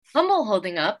Humboldt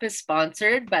Holding Up is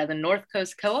sponsored by the North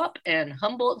Coast Co-op and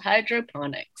Humboldt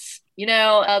Hydroponics.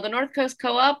 The North Coast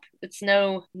Co-op, it's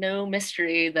no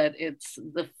mystery that it's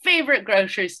the favorite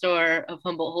grocery store of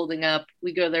Humboldt Holding Up.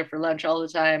 We go there for lunch all the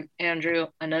time. Andrew,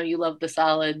 I know you love the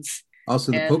solids.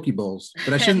 Also the poke bowls,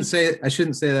 but I shouldn't say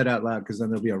that out loud because then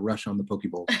there'll be a rush on the poke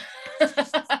bowls.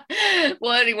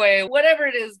 Well, anyway, whatever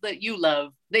it is that you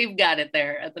love, they've got it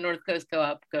there at the North Coast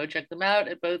Co-op. Go check them out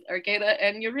at both Arcata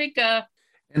and Eureka.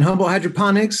 And Humboldt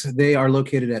Hydroponics, they are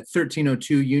located at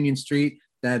 1302 Union Street.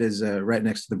 That is right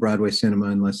next to the Broadway Cinema,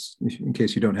 in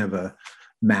case you don't have a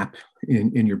map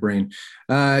in your brain.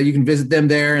 You can visit them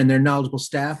there, and their knowledgeable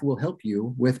staff will help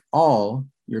you with all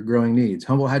your growing needs.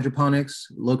 Humboldt Hydroponics,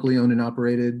 locally owned and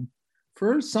operated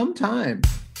for some time.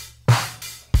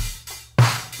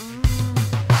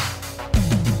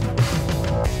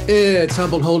 It's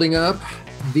Humboldt Holding Up,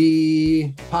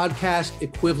 the podcast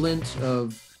equivalent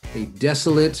of a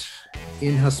desolate,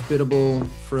 inhospitable,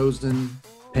 frozen,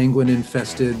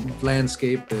 penguin-infested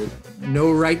landscape that no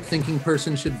right-thinking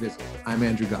person should visit. I'm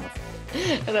Andrew Goff.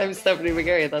 And I'm Stephanie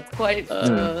McGarry. That's quite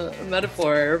a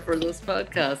metaphor for this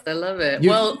podcast. I love it.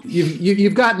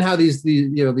 You've gotten how these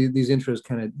intros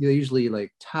kind of, they usually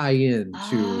like tie in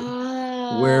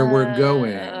to where we're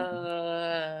going.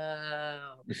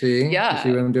 You see? Yeah. You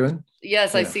see what I'm doing?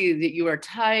 Yes, yeah. I see that you are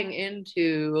tying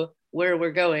into where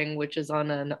we're going, which is on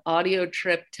an audio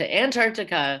trip to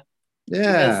Antarctica.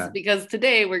 Yeah. Because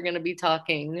today we're going to be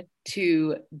talking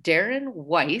to Darren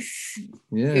Weiss,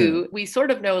 who we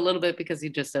sort of know a little bit because he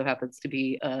just so happens to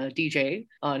be a DJ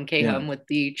on KHUM with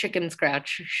the Chicken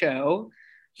Scratch show.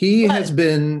 He has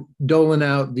been doling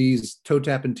out these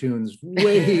toe-tapping tunes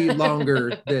way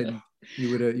longer than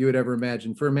you would ever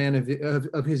imagine for a man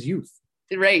of his youth.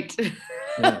 Right.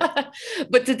 Yeah.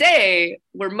 But today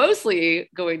we're mostly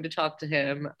going to talk to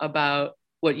him about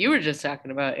what you were just talking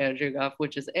about, Andrew Goff,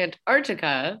 which is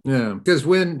Antarctica. Yeah, because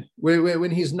when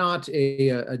he's not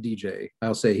a DJ,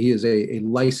 I'll say he is a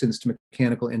licensed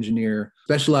mechanical engineer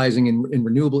specializing in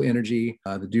renewable energy.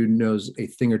 The dude knows a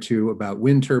thing or two about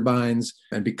wind turbines.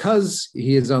 And because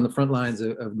he is on the front lines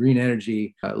of green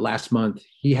energy, last month,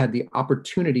 he had the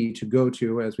opportunity to go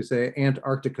to, as we say,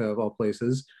 Antarctica of all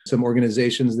places. Some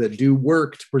organizations that do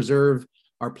work to preserve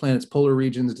our planet's polar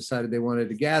regions decided they wanted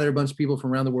to gather a bunch of people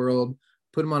from around the world,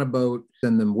 put them on a boat,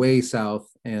 send them way south.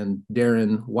 And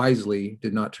Darren wisely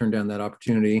did not turn down that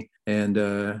opportunity. And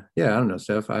I don't know,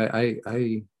 Steph, I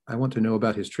want to know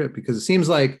about his trip because it seems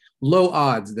like low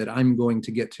odds that I'm going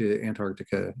to get to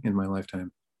Antarctica in my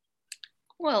lifetime.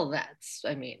 Well,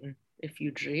 if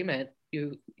you dream it,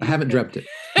 I haven't dreamt it.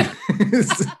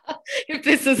 If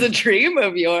this is a dream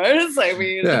of yours,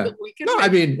 we can.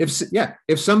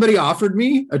 If somebody offered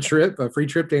me a free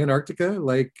trip to Antarctica,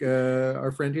 like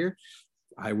our friend here,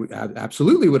 I would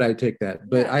absolutely I'd take that.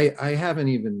 But I've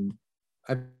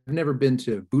never been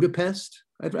to Budapest.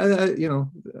 For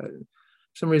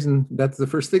some reason that's the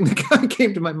first thing that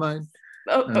came to my mind.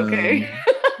 Oh, okay.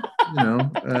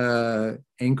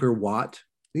 Angkor Wat.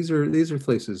 These are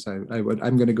places I'm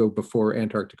going to go before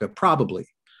Antarctica, probably.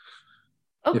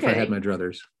 Okay. If I had my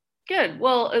druthers. Good.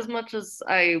 Well, as much as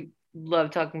I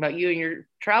love talking about you and your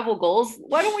travel goals,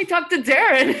 why don't we talk to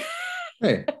Darren?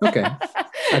 Hey, okay.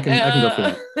 I can go for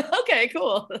that. Okay,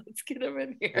 cool. Let's get him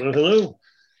in here. Hello.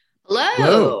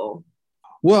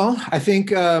 Well, I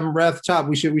think right off the top,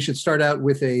 we should start out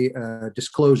with a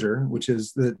disclosure, which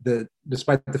is that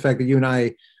despite the fact that you and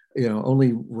I,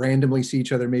 only randomly see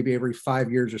each other maybe every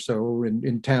 5 years or so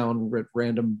in town at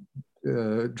random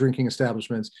drinking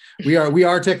establishments, we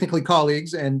are technically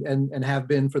colleagues and have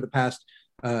been for the past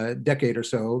decade or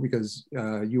so, because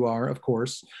you are, of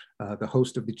course, the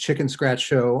host of the Chicken Scratch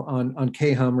show on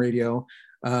KHUM radio.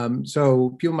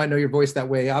 So people might know your voice that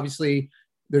way. Obviously,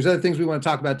 there's other things we want to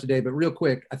talk about today, but real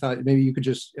quick, I thought maybe you could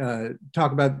just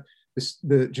talk about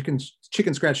the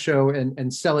Chicken Scratch show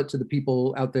and sell it to the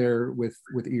people out there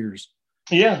with ears.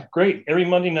 Yeah, great. Every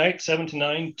Monday night, 7 to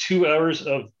 9, 2 hours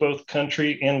of both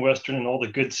country and Western and all the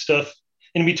good stuff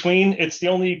in between. It's the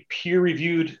only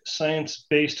peer-reviewed,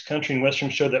 science-based country and Western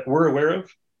show that we're aware of,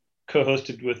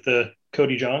 co-hosted with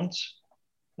Cody Johns.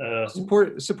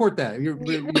 Support that.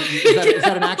 Is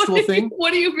that an actual thing?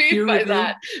 What do you mean by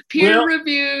that?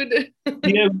 Peer-reviewed?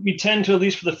 We tend to, at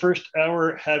least for the first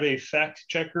hour, have a fact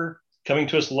checker coming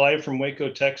to us live from Waco,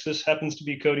 Texas. Happens to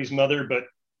be Cody's mother, but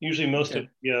usually most of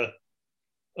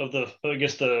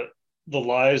the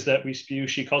lies that we spew,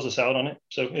 she calls us out on it.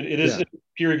 So it is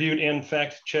peer-reviewed and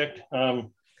fact-checked.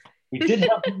 We did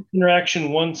have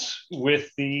interaction once with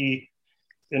the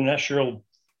International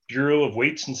Bureau of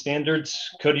Weights and Standards.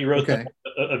 Cody wrote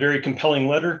a very compelling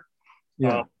letter.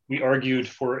 we argued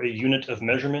for a unit of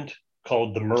measurement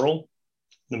called the merle.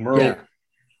 The merle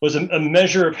was a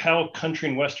measure of how country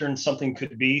and Western something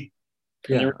could be.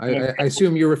 Yeah, I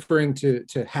assume you're referring to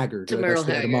Haggard. To Right? Merle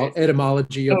That's the Haggard.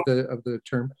 etymology of the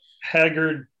term.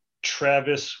 Haggard,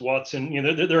 Travis, Watson.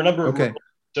 There are a number of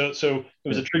Merles. So it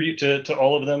was a tribute to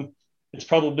all of them. It's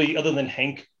probably, other than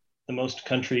Hank, the most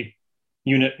country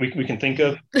unit we can think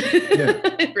of.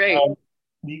 Right.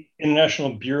 The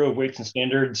International Bureau of Weights and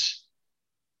Standards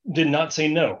did not say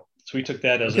no, so we took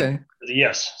that as a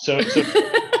yes. So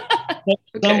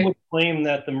some would claim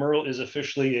that the merle is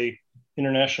officially a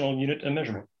international unit of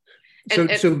measurement.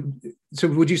 So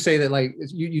would you say that, like,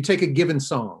 you take a given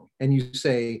song and you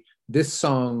say this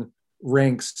song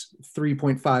ranks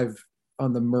 3.5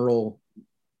 on the merle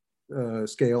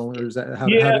scale, or is that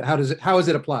how is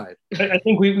it applied? I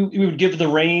think we would give the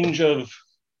range of,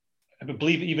 I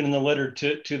believe, even in the letter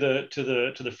to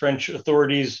the French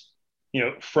authorities,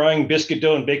 frying biscuit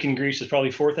dough and bacon grease is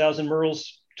probably 4,000 merles.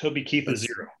 Toby Keith is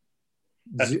 0.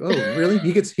 Oh, really?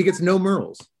 He gets no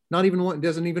merles. Not even one.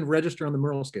 Doesn't even register on the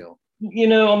merle scale.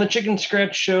 On the Chicken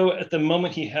Scratch show at the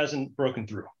moment, he hasn't broken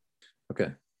through.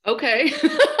 Okay.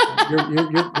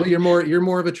 You're more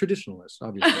of a traditionalist,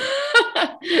 obviously.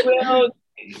 Well,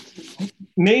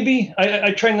 maybe.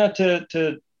 I try not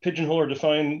to pigeonhole or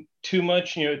define too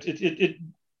much. It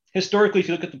historically, if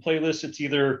you look at the playlist, it's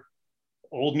either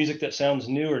old music that sounds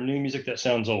new or new music that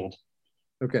sounds old.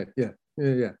 Okay. Yeah.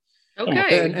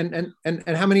 Okay.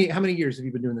 And how many years have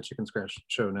you been doing the Chicken Scratch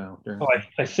show now, Darren? Oh,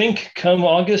 I think come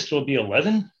August will be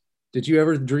 11. Did you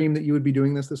ever dream that you would be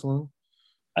doing this long?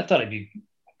 I thought I'd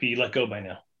be let go by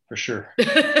now, for sure.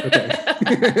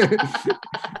 Okay.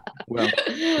 Well,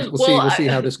 we'll see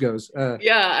how this goes.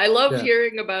 I love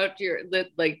hearing about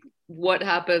what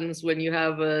happens when you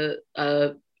have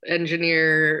a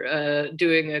engineer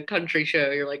doing a country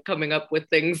show. You're like coming up with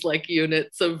things like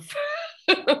units of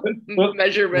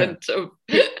measurement of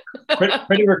credit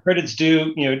where credit's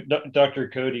due. Dr.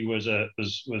 Cody was a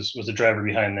driver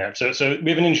behind that. So we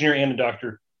have an engineer and a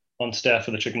doctor on staff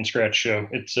for the Chicken Scratch show.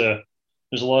 It's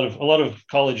there's a lot of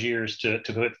college years to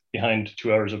put behind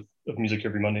 2 hours of music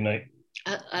every Monday night.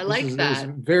 I like that.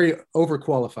 Very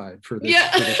overqualified for this.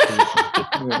 Yeah. For this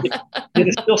position.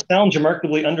 It still sounds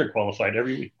remarkably underqualified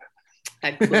every week.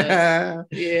 Excellent.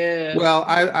 Yeah. Well,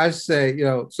 I say,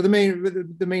 so the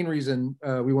main reason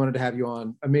we wanted to have you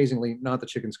on, amazingly, not the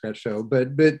Chicken Scratch show,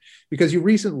 but because you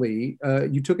recently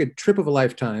you took a trip of a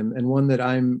lifetime, and one that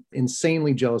I'm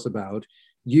insanely jealous about.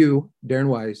 You, Darren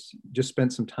Weiss, just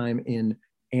spent some time in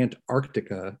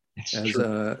Antarctica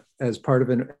as part of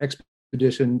an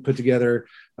expedition put together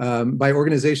by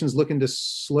organizations looking to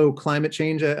slow climate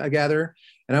change, I gather.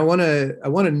 And I want to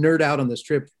nerd out on this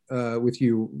trip with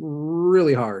you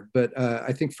really hard. But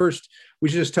I think first we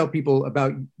should just tell people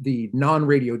about the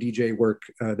non-radio DJ work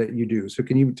that you do. So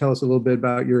can you tell us a little bit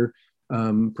about your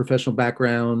professional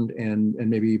background and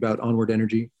maybe about Onward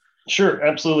Energy? Sure,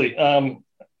 absolutely.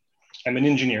 I'm an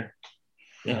engineer.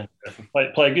 Yeah.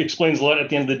 Probably explains a lot at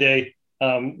the end of the day.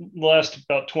 The last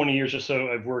about 20 years or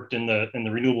so, I've worked in the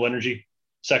renewable energy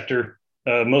sector,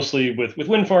 mostly with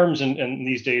wind farms and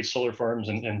these days solar farms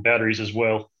and batteries as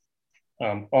well.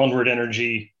 Onward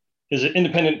Energy is an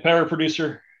independent power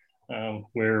producer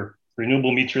where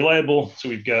renewable meets reliable. So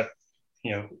we've got,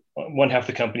 one half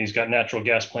the company's got natural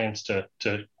gas plants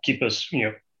to keep us,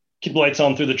 keep the lights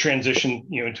on through the transition,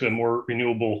 into a more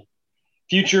renewable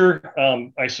future.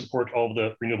 I support all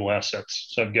the renewable assets.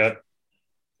 So I've got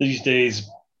these days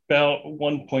about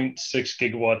 1.6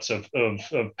 gigawatts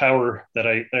of power that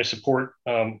I support,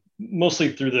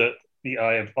 mostly through the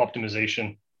eye of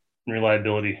optimization and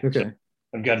reliability. Okay. So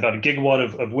I've got about a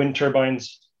gigawatt of wind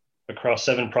turbines across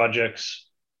 7 projects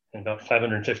and about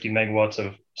 550 megawatts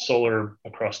of solar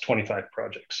across 25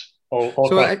 projects.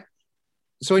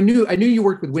 So I knew you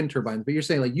worked with wind turbines, but you're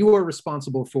saying like you are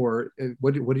responsible for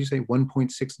what did you say?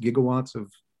 1.6 gigawatts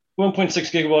of 1.6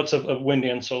 gigawatts of wind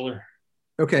and solar.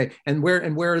 Okay, and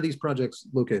where are these projects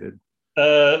located?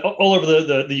 All over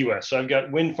the U.S. So I've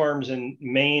got wind farms in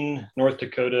Maine, North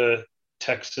Dakota,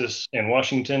 Texas, and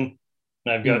Washington.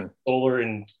 And I've got solar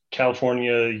in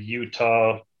California,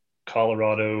 Utah,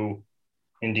 Colorado,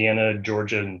 Indiana,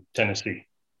 Georgia, and Tennessee.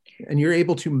 And you're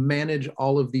able to manage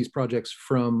all of these projects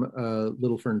from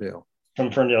Little Ferndale.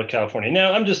 From Ferndale, California.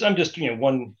 Now I'm just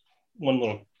one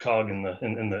little cog in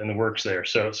the works there.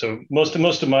 So most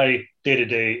of my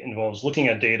day-to-day involves looking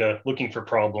at data, looking for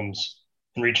problems,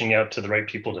 and reaching out to the right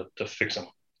people to fix them.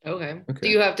 Okay. Do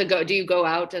you go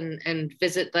out and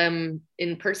visit them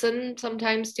in person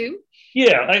sometimes too?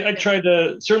 Yeah, I try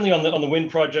to, certainly on the wind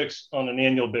projects on an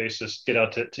annual basis, get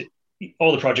out to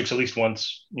all the projects at least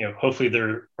once. Hopefully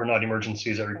there are not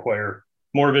emergencies that require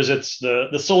more visits.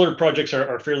 The solar projects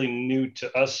are fairly new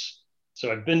to us,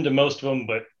 so I've been to most of them,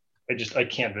 but I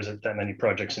can't visit that many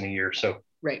projects in a year. So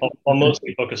right. I'll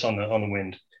mostly focus on the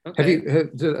wind. Okay.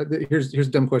 Here's a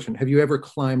dumb question. Have you ever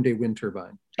climbed a wind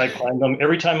turbine? I climb them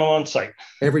every time I'm on site.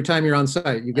 Every time you're on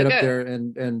site, you get up there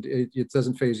and it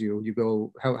doesn't phase you. You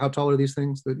go, how tall are these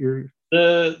things that you're?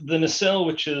 The nacelle,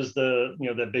 which is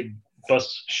that big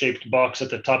bus shaped box at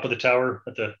the top of the tower,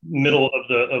 at the middle of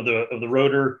the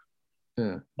rotor.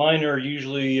 Yeah. Mine are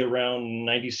usually around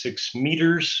 96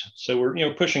 meters, so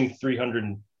we're pushing 300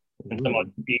 and some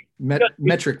odd feet.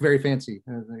 Metric, very fancy.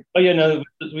 Oh yeah, no,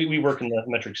 we work in the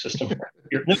metric system.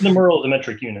 The Merle is a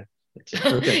metric unit.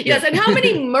 Okay, yes, and how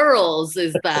many merles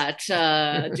is that?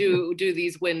 Do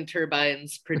these wind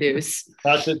turbines produce?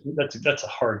 That's a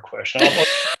hard question.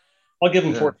 I'll give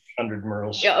them 400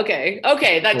 merles. Yeah.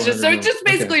 Okay. That's just so. It's just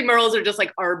basically merles are just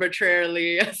like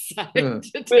arbitrarily assigned.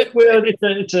 Well,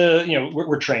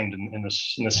 we're trained in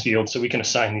this field, so we can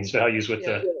assign these values with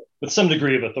some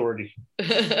degree of authority.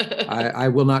 I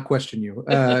will not question you.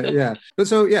 But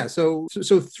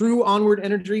so through Onward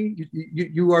Energy,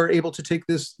 you are able to take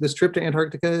this trip to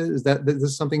Antarctica. Is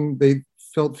this something they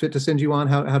felt fit to send you on?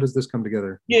 How does this come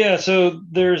together? Yeah, so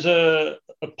there's a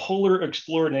polar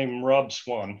explorer named Rob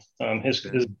Swan. I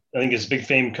think his big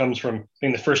fame comes from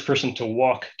being the first person to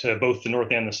walk to both the North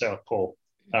and the South Pole.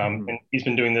 And he's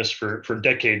been doing this for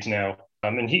decades now.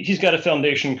 And he's got a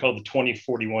foundation called the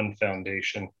 2041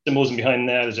 Foundation. Symbolism behind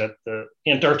that is that the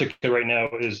Antarctica right now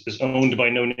is owned by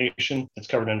no nation. It's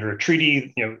covered under a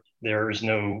treaty. There is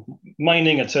no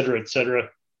mining, et cetera, et cetera.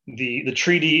 The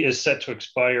treaty is set to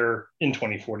expire in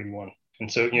 2041.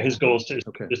 And so, his goal is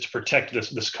to protect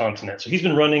this continent. So he's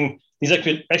been running these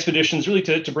expeditions really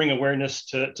to bring awareness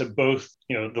to both,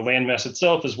 the landmass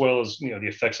itself, as well as, the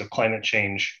effects of climate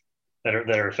change that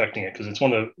are affecting it. Because it's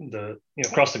one of the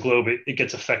across the globe, it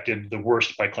gets affected the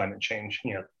worst by climate change.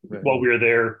 While we were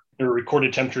there were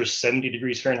recorded temperatures 70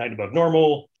 degrees Fahrenheit above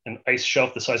normal. An ice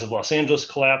shelf the size of Los Angeles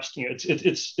collapsed.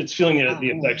 It's feeling the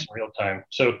effects in real time.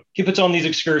 So he puts on these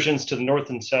excursions to the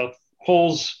North and South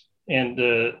poles, and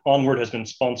Onward has been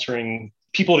sponsoring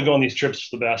people to go on these trips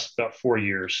for the past about 4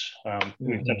 years.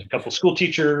 We've sent a couple school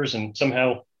teachers, and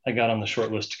somehow I got on the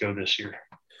short list to go this year.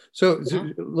 So a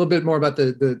little bit more about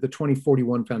the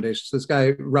 2041 Foundation. So this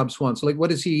guy, Rob Swan, so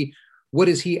what is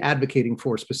he advocating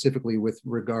for specifically with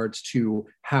regards to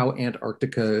how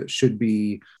Antarctica should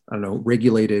be,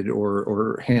 regulated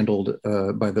or handled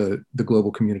by the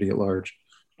global community at large?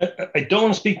 I don't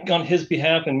want to speak on his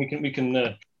behalf, and we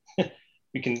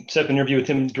can set up an interview with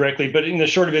him directly. But the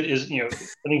short of it is, I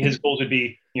think his goals would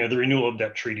be, the renewal of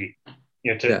that treaty,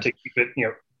 to keep it,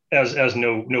 as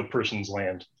no person's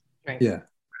land. Right. Yeah.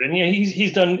 And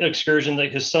he's done excursions.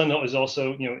 Like his son is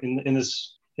also, in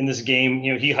this game,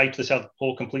 he hiked the South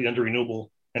Pole completely under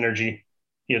renewable energy.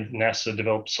 He had NASA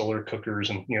develop solar cookers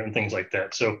and and things like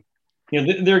that. So,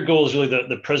 their goal is really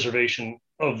the preservation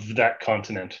of that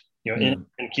continent, and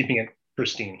keeping it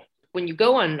pristine. When you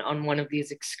go on one of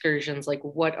these excursions, like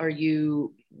what are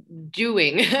you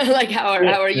doing? Like how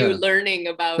are you learning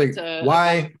about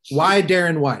why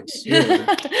Darren Weiss?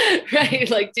 Yeah. Right.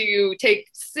 Like, do you take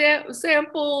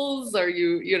samples? Are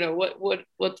you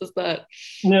what does that?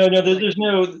 No,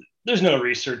 there's no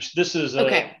research. This is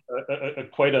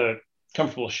quite a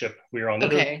comfortable ship we were on.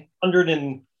 Okay.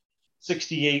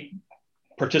 168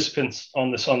 participants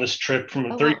on this trip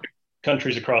from 30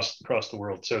 countries across the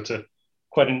world. So it's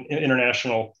quite an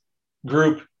international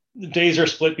group. The days are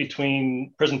split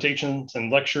between presentations and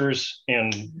lectures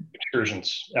and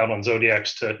excursions out on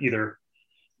Zodiacs to either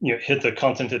hit the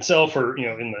continent itself or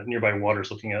in the nearby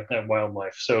waters looking at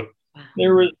wildlife. So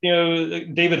there was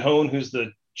David Hone, who's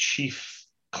the chief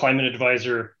climate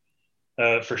advisor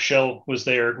for Shell, was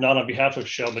there, not on behalf of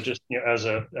Shell, but just as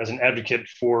an advocate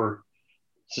for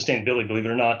sustainability, believe it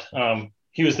or not.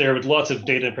 He was there with lots of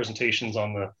data and presentations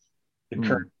on the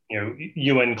current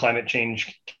UN Climate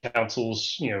Change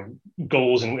Council's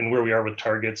goals and where we are with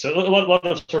targets. So a lot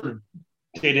of sort of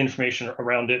data information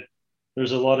around it.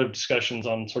 There's a lot of discussions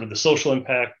on sort of the social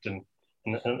impact and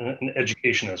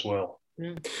education as well.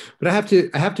 But I have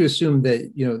to assume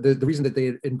that the reason that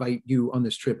they invite you on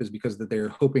this trip is because that they're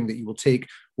hoping that you will take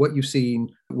what you've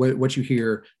seen, what you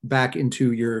hear, back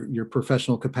into your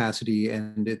professional capacity,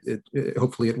 and it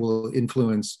hopefully it will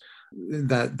influence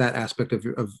that aspect of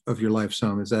your life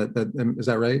some. Is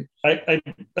that right?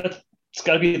 It's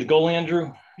got to be the goal,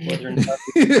 Andrew.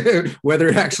 Whether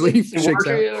it actually shakes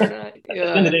out. Or not. Yeah.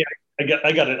 At the end of the day,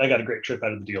 I got a great trip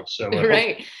out of the deal. So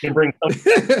Right. can bring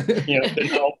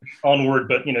onward,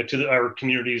 but to our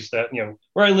communities that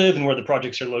where I live and where the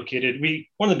projects are located.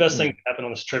 One of the best things that happened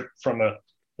on this trip from a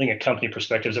company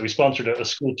perspective is that we sponsored a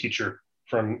school teacher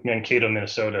from Mankato,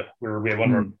 Minnesota, where we have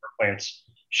one of our plants.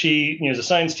 She is a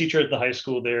science teacher at the high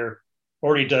school there,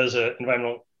 already does an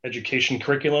environmental education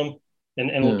curriculum,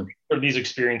 and will for these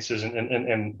experiences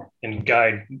and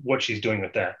guide what she's doing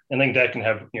with that. I think that can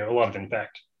have a lot of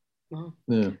impact. Wow.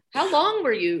 Yeah. How long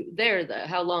were you there?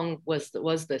 How long was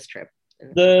this trip?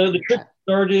 The trip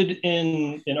started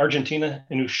in Argentina,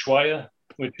 in Ushuaia,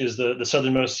 which is the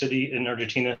southernmost city in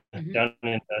Argentina, down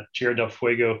in Tierra del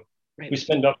Fuego. Right. We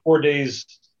spent about 4 days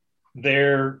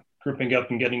there, grouping up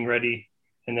and getting ready.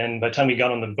 And then by the time we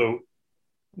got on the boat,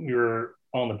 we were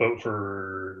on the boat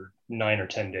for 9 or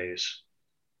 10 days.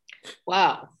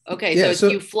 Wow. Okay. Yeah, so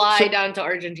you fly down to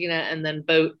Argentina and then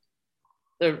boat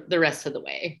the rest of the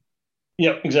way.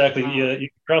 Yeah, exactly. Wow. You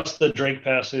cross the Drake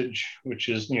Passage, which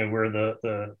is where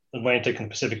the Atlantic and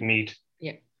the Pacific meet.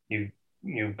 Yeah. You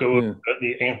go up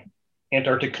the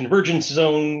Antarctic convergence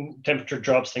zone. Temperature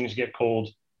drops, things get cold.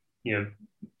 You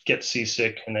get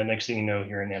seasick, and then next thing you know,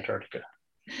 you're in Antarctica.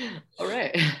 All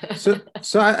right. so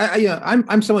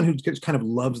I'm someone who kind of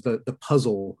loves the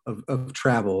puzzle of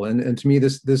travel, and to me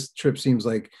this trip seems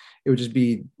like it would just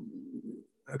be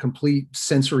a complete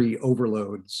sensory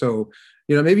overload. So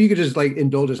maybe you could just like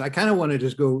indulge us. I kind of want to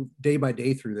just go day by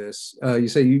day through this. You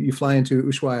say you fly into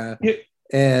Ushuaia,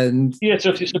 and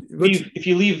so if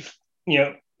you leave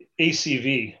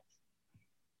ACV,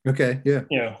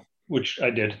 which I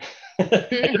did. I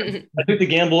took the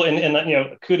gamble,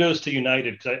 and kudos to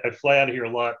United, because I fly out of here a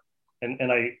lot, and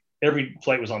every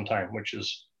flight was on time, which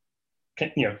is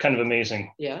kind of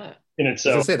amazing. Yeah. In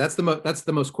itself. As I say, that's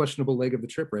the most questionable leg of the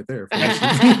trip right there.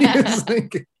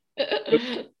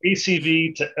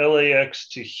 ACV to LAX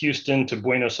to Houston to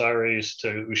Buenos Aires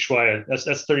to Ushuaia.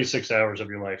 That's 36 hours of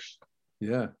your life.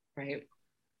 Yeah. Right.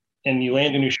 And you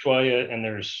land in Ushuaia, and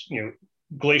there's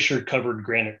glacier covered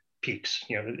granite peaks.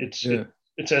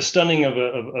 It's as stunning of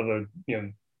a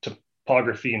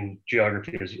topography and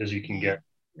geography as you can get.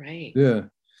 Right. Yeah.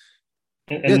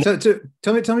 So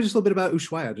tell me just a little bit about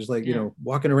Ushuaia. Just like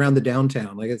walking around the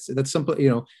downtown, like that's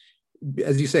something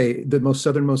as you say, the most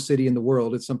southernmost city in the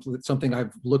world. It's something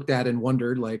I've looked at and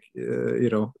wondered, like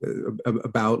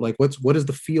about, like what is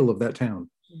the feel of that town?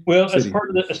 Well, city?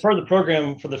 as part of the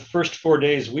program, for the first 4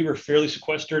 days, we were fairly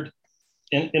sequestered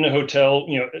in a hotel,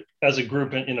 as a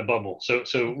group in a bubble. So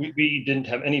we didn't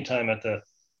have any time at the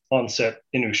onset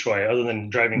in Ushuaia other than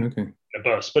driving a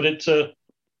bus. But it's a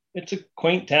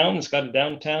quaint town. It's got a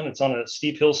downtown. It's on a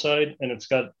steep hillside, and it's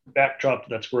got a backdrop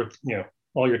that's worth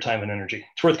all your time and energy.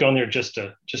 It's worth going there just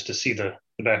to see the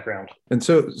background. And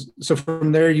so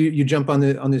from there you jump on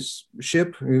this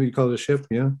ship. You call it a ship,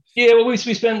 yeah? Yeah. Well, we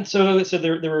spent so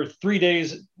there were 3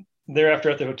 days thereafter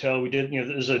at the hotel. We did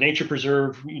there's a nature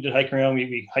preserve. We did hiking around.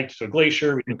 We hiked to a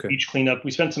glacier. We did beach cleanup.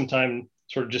 We spent some time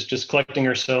sort of just collecting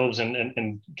ourselves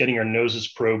and getting our noses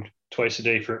probed twice a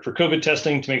day for COVID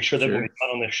testing to make sure that when we got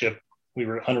on the ship, we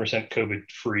were 100%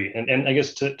 COVID free. And I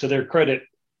guess to their credit,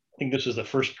 I think this was the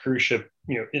first cruise ship,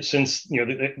 since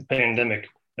the pandemic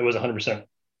that was 100%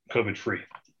 COVID free.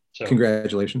 So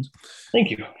congratulations.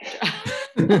 Thank you.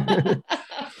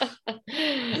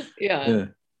 Yeah.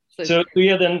 So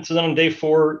then on day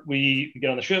 4 we get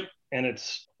on the ship, and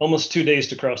it's almost 2 days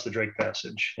to cross the Drake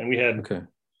Passage, and we had.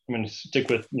 I'm going to stick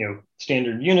with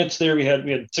standard units there. We had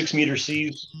 6 meter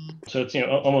seas, so it's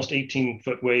almost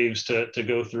 18-foot waves to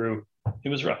go through. It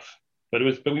was rough, but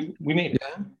we made it.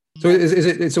 Yeah. So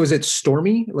is it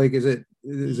stormy? Like is it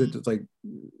like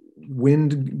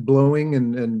wind blowing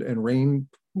and rain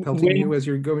pelting you as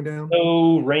you're going down?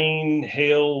 No, rain,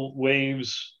 hail,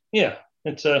 waves. Yeah,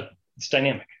 it's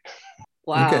dynamic.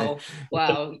 Wow. Okay.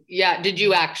 Wow. Yeah. Did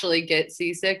you actually get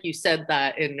seasick? You said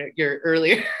that in your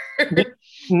earlier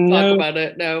talk about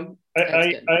it. No.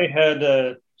 I had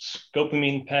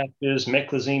scopamine patches,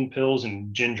 meclizine pills,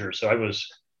 and ginger. So I was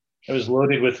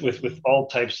loaded with all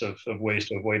types of ways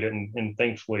to avoid it, and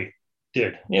thankfully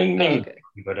did.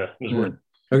 But it was worth it.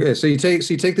 Okay, so you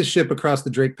take the ship across the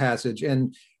Drake Passage,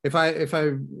 and if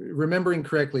I'm remembering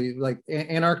correctly, like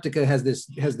Antarctica has this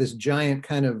giant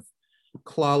kind of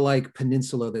claw-like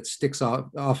peninsula that sticks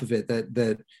off of it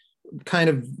that kind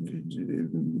of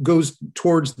goes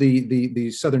towards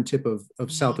the southern tip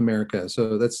of South America.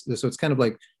 So it's kind of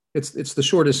like it's the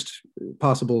shortest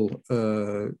possible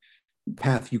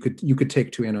path you could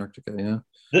take to Antarctica. Yeah.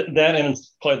 That, and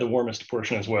it's probably the warmest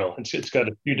portion as well. It's got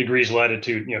a few degrees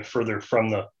latitude, further from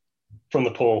the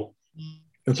pole.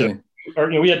 Okay.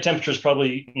 we had temperatures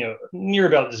probably, near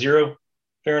about 0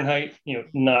 Fahrenheit,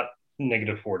 not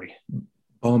 -40.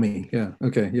 Balmy. Yeah.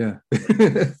 Okay. Yeah.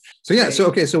 So yeah. So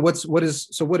okay. So what is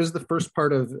the first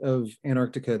part of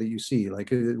Antarctica that you see? Like,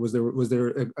 was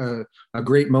there a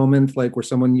great moment, like where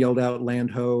someone yelled out "land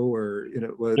ho," or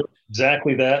what?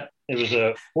 Exactly that. It was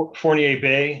a Fournier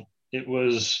Bay. It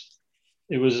was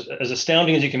as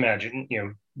astounding as you can imagine.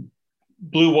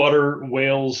 Blue water,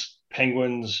 whales,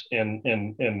 penguins,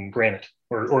 and granite,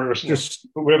 or Just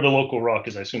whatever the local rock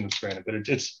is. I assume it's granite, but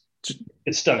it's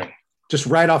stunning. just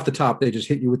right off the top, they just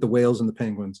hit you with the whales and the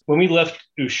penguins. When we left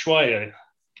Ushuaia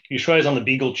is on the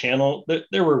Beagle Channel.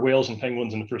 There were whales and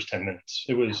penguins in the first 10 minutes.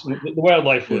 The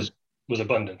wildlife was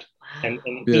abundant, and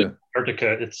Yeah.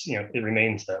 Antarctica, it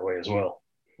remains that way as well.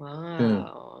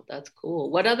 Wow, that's cool.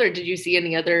 What other did you see?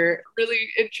 Any other really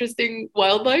interesting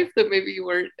wildlife that maybe you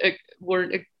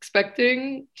weren't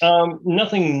expecting?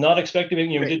 Nothing not expected.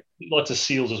 We did lots of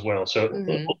seals as well. So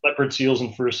leopard seals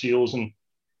and fur seals and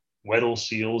Weddell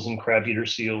seals and crab eater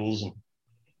seals and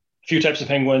a few types of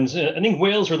penguins. I think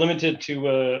whales were limited to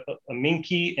a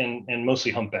minke and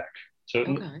mostly humpback. So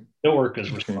no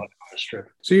orcas were spotted on this trip.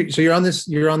 So you're on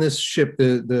this ship,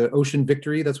 the Ocean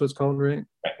Victory. That's what it's called, right?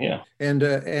 Yeah.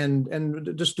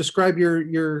 And just describe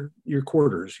your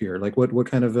quarters here. Like what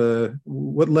kind of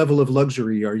what level of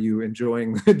luxury are you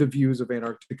enjoying the views of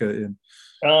Antarctica in?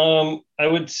 I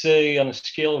would say on a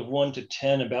scale of 1 to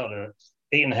 10, about a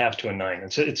 8.5 to a 9.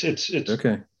 It's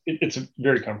okay. It's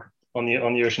very comfortable on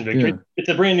the Ocean Victory. Yeah. It's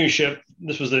a brand new ship.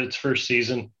 This was its first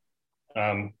season.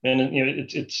 And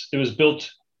it was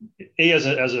built as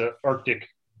a Arctic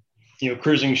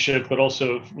cruising ship, but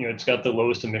also it's got the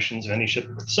lowest emissions of any ship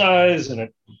of its size, and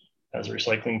it has a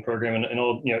recycling program and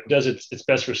all. It does its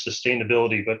best for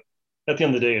sustainability, but at the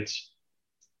end of the day,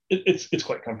 it's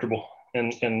quite comfortable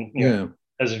and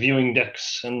has viewing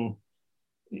decks and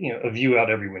a view out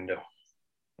every window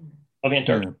of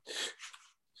Antarctica. Yeah.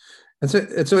 And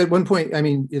so at one point, I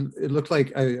mean, it looked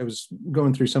like I was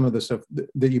going through some of the stuff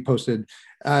that you posted.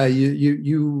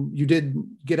 You did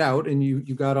get out and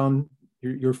you got on,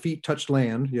 your feet touched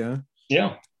land. Yeah.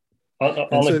 Yeah.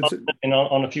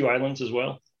 On a few islands as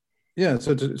well. Yeah.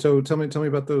 So tell me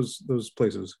about those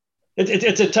places.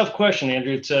 It's a tough question,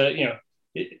 Andrew. It's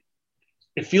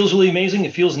it feels really amazing.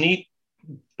 It feels neat,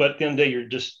 but at the end of the day, you're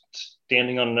just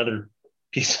standing on another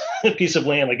piece of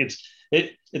land. Like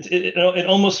it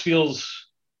almost feels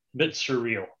a bit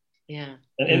surreal. Yeah.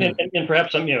 And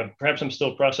perhaps I'm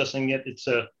still processing it.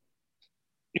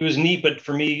 It was neat, but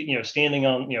for me, standing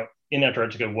on, in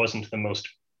Antarctica wasn't the most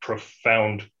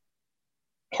profound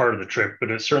part of the trip,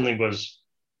 but it certainly was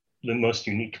the most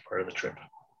unique part of the trip.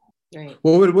 Right.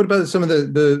 Well, what about some of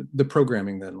the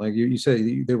programming then? Like you say,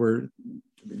 you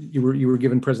were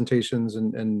given presentations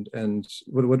and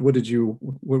what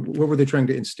were they trying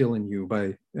to instill in you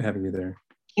by having you there?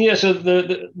 Yeah, so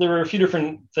there were a few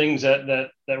different things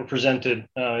that were presented.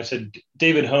 I said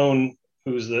David Hone,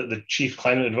 who's the chief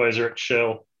climate advisor at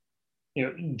Shell,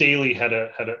 daily had a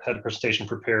presentation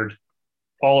prepared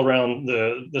all around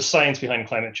the science behind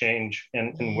climate change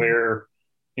and where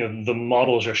the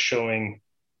models are showing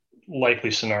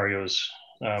likely scenarios,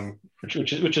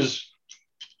 which is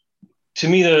to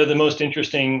me the most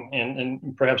interesting,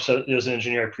 and perhaps as an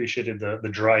engineer I appreciated the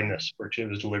dryness which it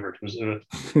was delivered. It was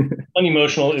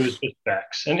unemotional. It was just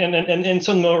facts, and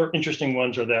some more interesting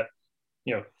ones are that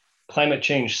climate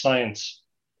change science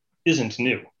isn't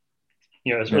new.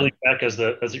 As early back as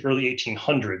the early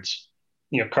 1800s,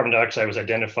 carbon dioxide was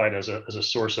identified as a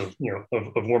source of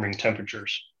warming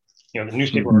temperatures. The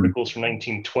newspaper articles from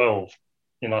 1912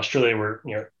 in Australia were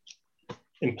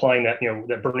implying that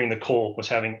that burning the coal was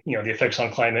having the effects on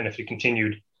climate. If it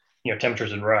continued,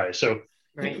 temperatures would rise. So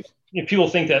right. If people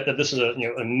think that this is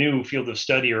a new field of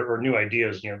study or new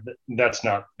ideas, that's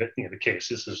not the case.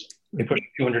 This is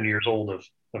 200 years old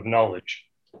of knowledge.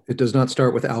 It does not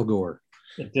start with Al Gore.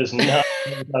 It does not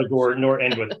start with Al Gore nor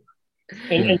end with.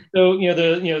 And so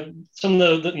some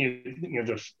of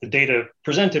the data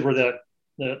presented were that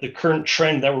the current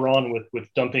trend that we're on with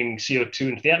dumping CO2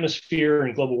 into the atmosphere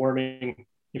and global warming,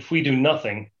 if we do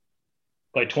nothing,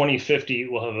 by 2050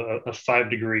 we'll have a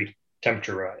 5-degree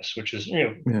temperature rise, which is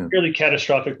fairly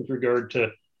catastrophic with regard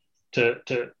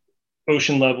to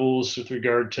ocean levels, with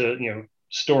regard to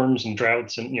storms and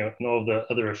droughts and and all of the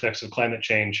other effects of climate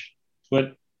change.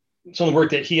 But some of the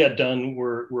work that he had done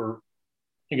were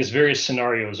I guess various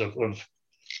scenarios of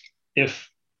if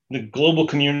the global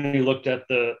community looked at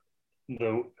the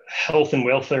health and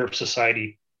welfare of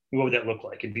society, what would that look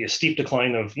like? It'd be a steep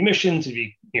decline of emissions. It'd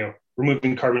be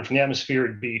removing carbon from the atmosphere.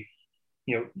 It'd be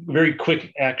very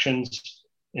quick actions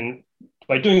in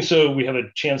by doing so, we have a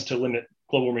chance to limit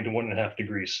global warming to 1.5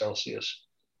 degrees Celsius.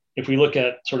 If we look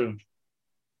at sort of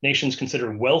nations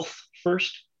consider wealth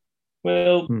first,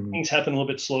 well, things happen a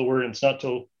little bit slower, and it's not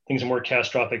till things are more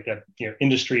catastrophic that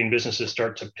industry and businesses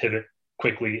start to pivot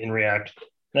quickly and react.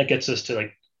 And that gets us to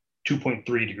like 2.3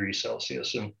 degrees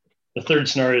Celsius. And the third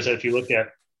scenario is that if you look at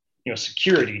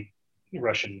security,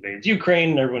 Russia invades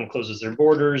Ukraine, everyone closes their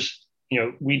borders.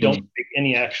 We don't take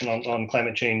any action on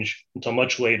climate change until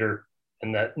much later,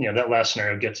 and that that last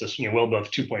scenario gets us well above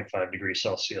 2.5 degrees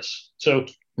Celsius. So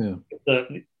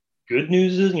the good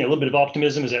news is a little bit of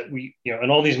optimism is that we in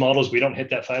all these models we don't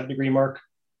hit that 5 degree mark.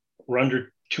 We're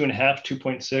under 2.5,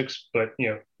 2.6, but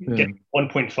getting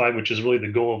 1.5, which is really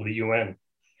the goal of the UN,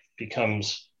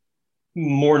 becomes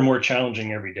more and more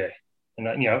challenging every day. And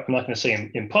I'm not going to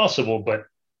say impossible, but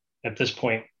at this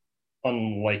point,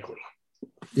 unlikely.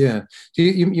 Yeah. So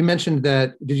you mentioned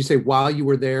that, did you say while you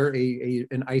were there,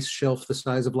 an ice shelf the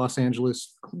size of Los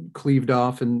Angeles cleaved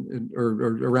off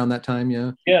or around that time?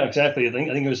 Yeah. Yeah, exactly. I think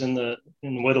it was in the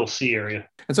Weddell Sea area.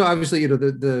 And so obviously,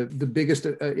 the biggest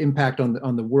impact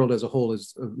on the world as a whole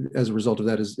is as a result of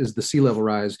that is the sea level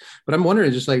rise. But I'm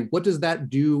wondering, just like, what does that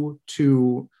do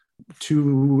to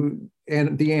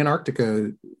the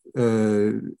Antarctica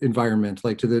environment,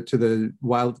 like to the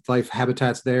wildlife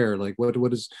habitats there? Like what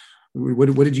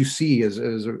did you see as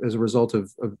a result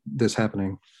of this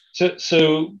happening?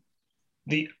 So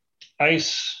the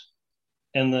ice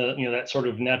and the that sort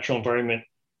of natural environment,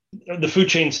 the food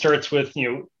chain starts with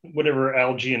whatever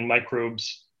algae and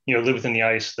microbes live within the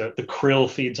ice. The krill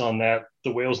feeds on that.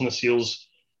 The whales and the seals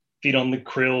feed on the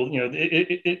krill. At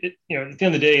the end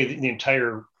of the day, the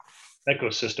entire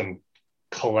ecosystem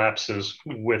collapses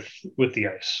with the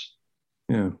ice.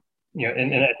 And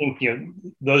I think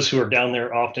those who are down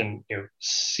there often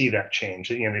see that change.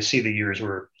 They see the years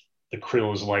where the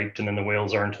krill is light and then the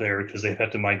whales aren't there because they've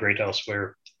had to migrate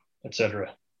elsewhere,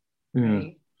 etc.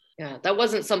 Yeah, that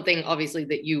wasn't something obviously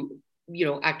that you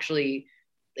actually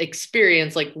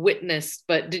experienced, like witnessed,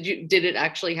 but did it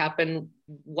actually happen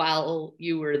while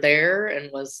you were there? And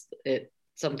was it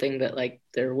something that like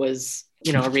there was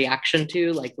a reaction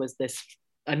to? Like, was this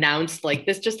announced like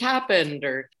this just happened?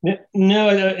 Or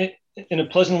no, in a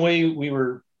pleasant way, we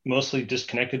were mostly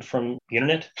disconnected from the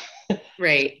internet.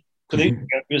 Right. So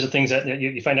these are things that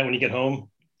you find out when you get home.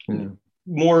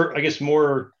 More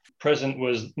present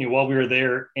was while we were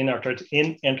there in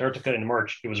Antarctica in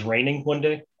March, it was raining one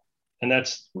day, and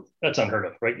that's unheard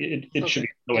of, right? It should be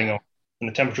going on, and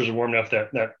the temperatures are warm enough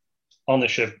that on the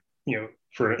ship,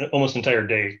 for almost an entire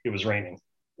day, it was raining.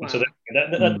 Wow. And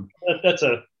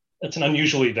so that's an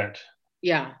unusual event.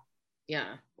 Yeah.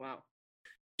 Wow.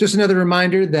 Just another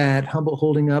reminder that Humboldt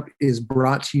Holding Up is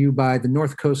brought to you by the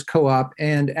North Coast Co-op.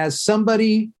 And as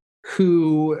somebody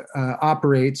who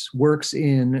works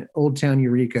in Old Town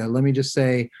Eureka, let me just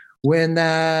say, when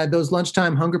those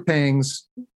lunchtime hunger pangs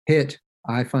hit,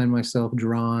 I find myself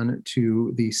drawn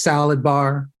to the salad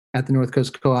bar at the North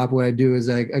Coast Co-op. What I do is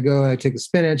I take the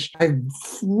spinach. I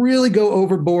really go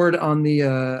overboard on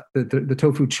the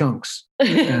tofu chunks,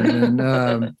 and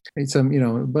then some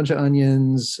a bunch of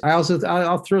onions.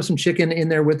 I'll throw some chicken in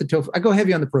there with the tofu. I go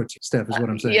heavy on the protein stuff, is what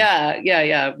I'm saying.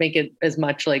 Yeah. Make it as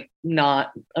much like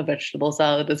not a vegetable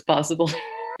salad as possible.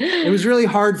 It was really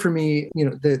hard for me.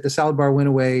 The salad bar went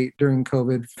away during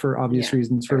COVID for obvious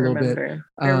reasons for a little bit.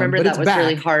 I remember that was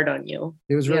really hard on you.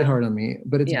 It was really hard on me,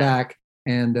 but it's back.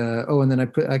 And and then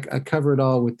I cover it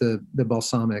all with the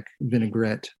balsamic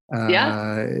vinaigrette.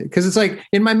 Because it's like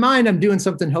in my mind I'm doing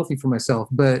something healthy for myself,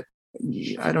 but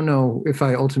I don't know if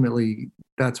I ultimately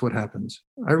that's what happens.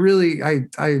 I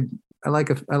like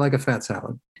a fat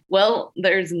salad. Well,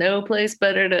 there's no place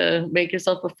better to make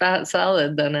yourself a fat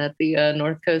salad than at the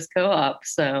North Coast Co-op.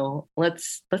 So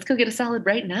let's go get a salad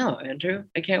right now, Andrew.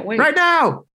 I can't wait. Right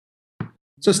now.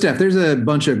 So Steph, there's a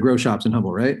bunch of grow shops in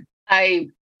Humboldt, right? I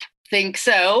think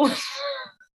so.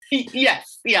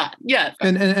 Yes.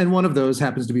 And one of those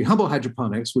happens to be Humboldt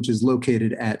Hydroponics, which is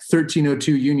located at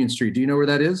 1302 Union Street. Do you know where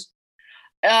that is?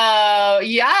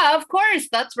 Yeah, of course.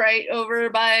 That's right over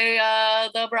by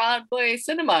the Broadway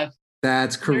Cinema.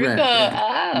 That's correct.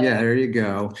 Yeah, there you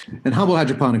go. And Humboldt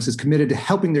Hydroponics is committed to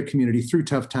helping their community through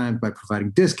tough times by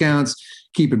providing discounts,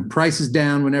 keeping prices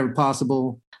down whenever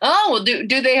possible. Oh, well,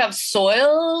 do they have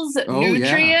soils,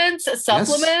 nutrients,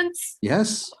 supplements?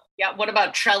 Yes. Yeah. What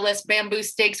about trellis, bamboo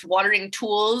stakes, watering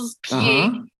tools,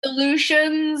 pH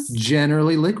solutions?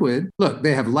 Generally liquid. Look,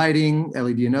 they have lighting,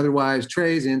 LED and otherwise,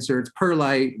 trays, inserts,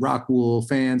 perlite, rock wool,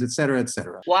 fans, et cetera, et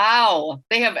cetera. Wow.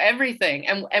 They have everything.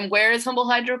 And where is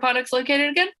Humboldt Hydroponics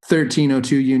located again?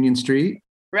 1302 Union Street.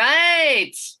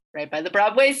 Right. Right by the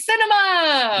Broadway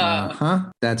Cinema. Uh-huh.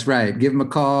 That's right. Give them a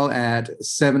call at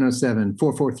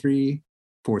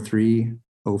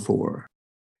 707-443-4304.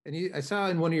 And I saw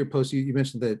in one of your posts, you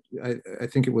mentioned that I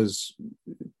think it was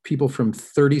people from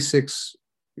 36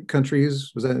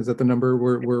 countries. Is that the number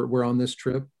were on this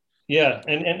trip? Yeah,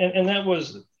 and that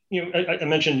was, I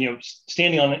mentioned,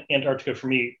 standing on Antarctica for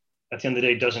me at the end of the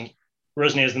day doesn't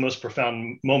resonate as the most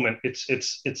profound moment.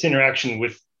 It's interaction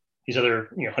with these other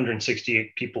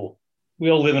 168 people. We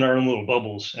all live in our own little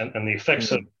bubbles, and the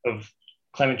effects of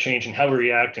climate change and how we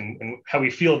react and how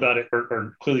we feel about it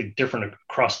are clearly different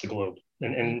across the globe.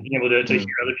 And being able to hear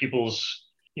other people's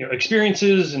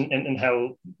experiences and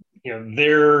how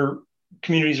their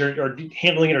communities are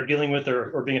handling it or dealing with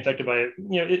or being affected by it,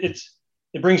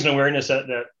 it brings an awareness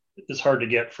that is hard to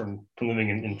get from living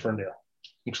in Ferndale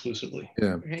exclusively.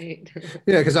 Yeah, right.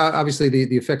 Yeah, because obviously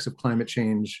the effects of climate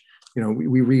change,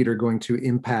 we read are going to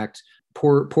impact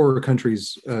poorer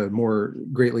countries more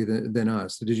greatly than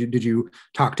us. Did you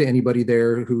talk to anybody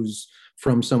there who's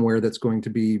from somewhere that's going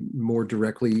to be more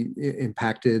directly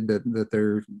impacted, that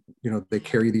they're they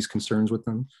carry these concerns with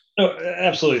them? No,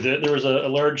 absolutely. There was a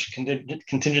large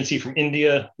contingency from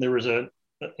India. There was a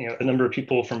number of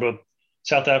people from both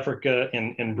South Africa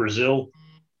and Brazil.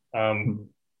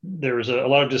 There was a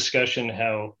lot of discussion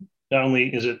how not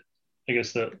only is it, I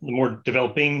guess, the more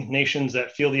developing nations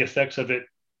that feel the effects of it,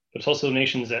 but it's also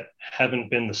nations that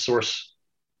haven't been the source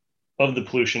of the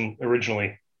pollution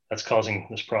originally that's causing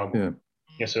this problem.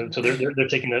 Yeah. So they're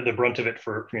taking the brunt of it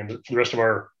for the rest of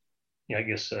our, I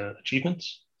guess,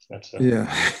 achievements. That's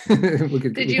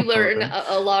Did you learn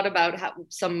a lot about how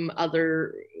some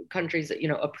other countries'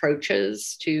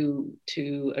 approaches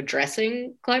to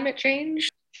addressing climate change?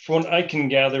 From what I can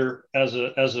gather, as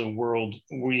a world,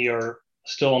 we are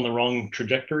still on the wrong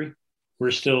trajectory. We're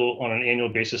still on an annual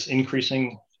basis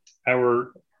increasing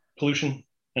our pollution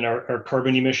and our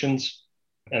carbon emissions,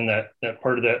 and that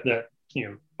part of that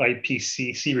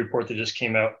IPCC report that just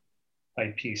came out,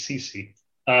 IPCC,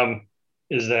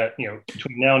 is that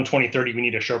between now and 2030 we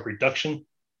need a sharp reduction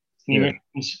in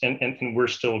emissions, and we're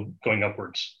still going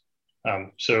upwards.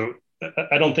 So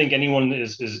I don't think any one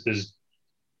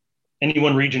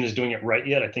region is doing it right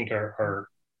yet. I think our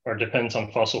dependence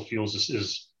on fossil fuels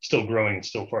is still growing and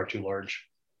still far too large.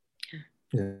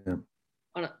 Yeah.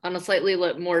 On a slightly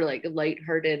more like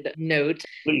lighthearted note.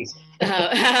 Please. All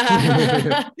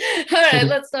right,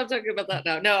 let's stop talking about that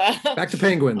now. No, back to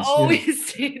penguins.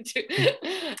 Always need to.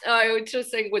 I was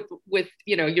just saying with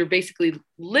you're basically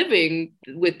living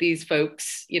with these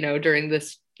folks, during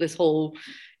this whole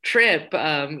trip.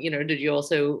 Did you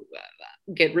also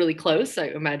get really close? I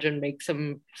imagine make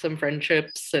some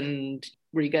friendships, and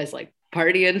were you guys like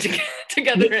partying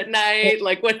together at night?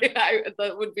 Like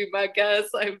that would be my guess.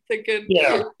 I'm thinking.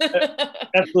 Yeah,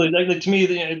 absolutely. Like, to me,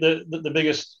 the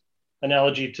biggest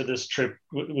analogy to this trip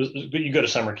was you go to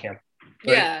summer camp.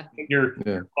 Right? Yeah. You're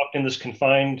locked in this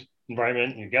confined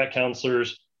environment. You got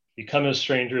counselors. You come as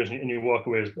strangers, and you walk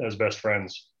away as best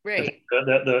friends. Right. I think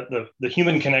the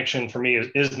human connection for me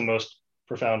is the most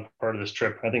profound part of this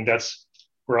trip. I think that's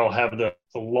where I'll have the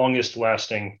longest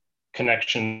lasting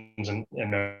connections and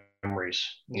memories.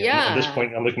 At this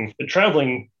point, I'm looking at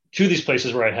traveling to these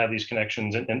places where I have these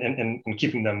connections and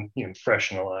keeping them fresh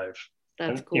and alive.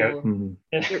 That's cool.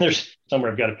 And there's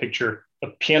somewhere I've got a picture, a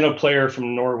piano player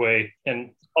from Norway,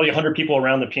 and all 100 people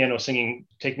around the piano singing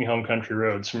 "Take Me Home, Country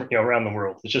Roads" from around the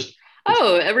world.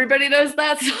 Everybody knows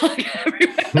that song.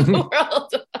 Everybody in the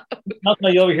world. Not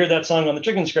that you overhear that song on the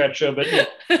Chicken Scratch show, but it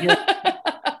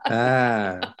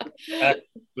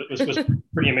was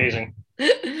pretty amazing.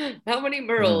 How many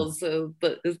Merles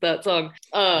is that song?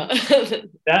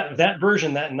 That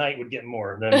version that night would get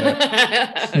more than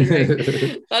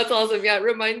That's awesome. Yeah, it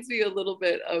reminds me a little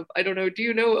bit of, I don't know, do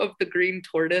you know of the Green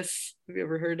Tortoise? Have you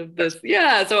ever heard of this?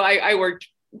 Yeah, so I worked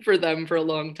for them for a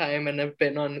long time and have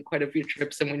been on quite a few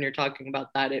trips, and when you're talking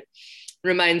about that, it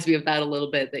reminds me of that a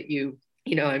little bit, that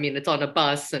it's on a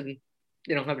bus and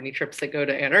you don't have any trips that go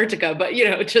to Antarctica, but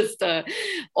just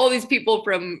all these people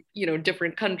from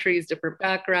different countries, different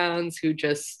backgrounds, who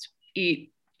just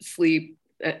eat, sleep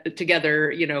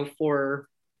together for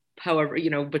however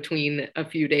between a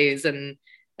few days and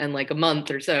like a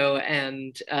month or so,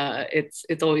 and it's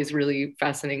always really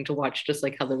fascinating to watch just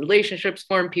like how the relationships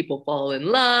form. People fall in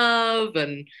love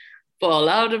and fall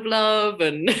out of love,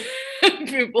 and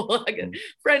people get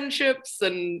friendships,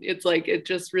 and it's like it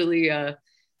just really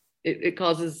it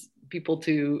causes people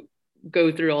to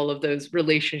go through all of those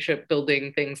relationship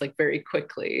building things like very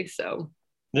quickly. So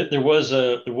there was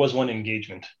one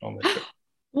engagement on the trip.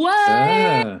 What?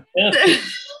 Yeah.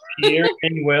 Pierre,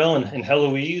 Manuel, and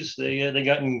Heloise, they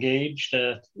got engaged.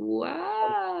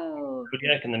 Wow.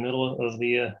 Zodiac in the middle of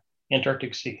the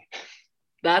Antarctic Sea.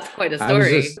 That's quite a I was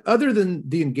story. just, other than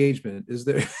the engagement, is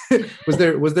there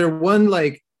was there one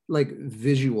like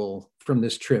visual from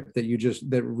this trip that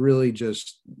that really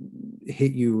just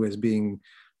hit you as being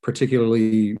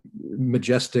particularly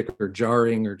majestic or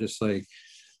jarring, or just like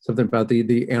something about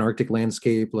the Antarctic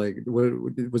landscape? Like,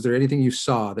 was there anything you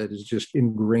saw that is just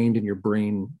ingrained in your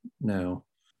brain now?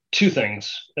 Two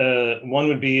things. One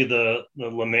would be the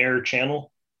Lemaire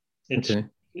Channel. Okay.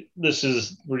 This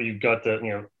is where you've got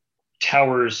the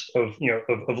towers of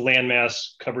of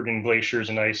landmass covered in glaciers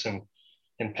and ice, and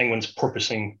penguins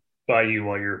porpoising by you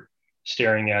while you're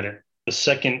staring at it. The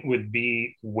second would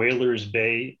be Whalers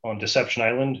Bay on Deception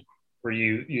Island, where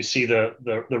you see the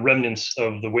remnants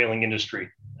of the whaling industry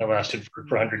that lasted for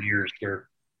 100 years, where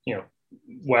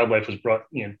wildlife was brought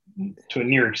to a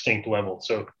near extinct level.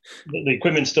 So the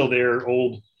equipment's still there,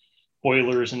 old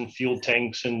boilers and fuel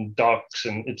tanks and docks,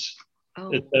 and it's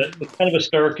kind of a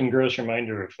stark and gross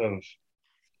reminder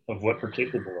of what we're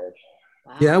capable of.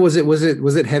 Wow. Yeah, was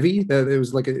it heavy? It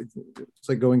was like it's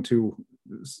like going to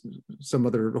some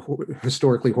other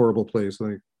historically horrible place.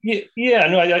 Like, yeah,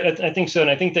 no, I think so, and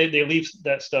I think they leave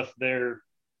that stuff there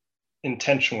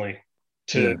intentionally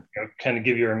to kind of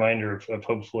give you a reminder of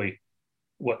hopefully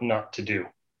what not to do.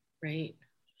 Right.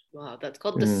 Wow, that's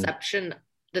called Deception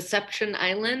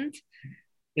Island.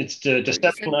 It's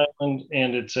Deception Island,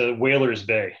 and it's Whalers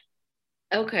Bay.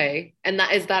 Okay, and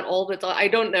that all that's all? I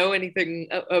don't know anything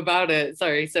about it.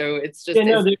 Sorry, so it's just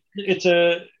it's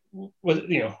a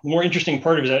the more interesting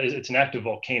part of it is it's an active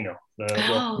volcano.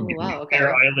 Wow, okay.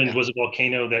 Island was a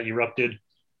volcano that erupted,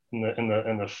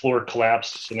 and the floor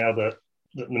collapsed. So now the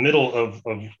middle of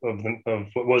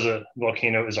what was a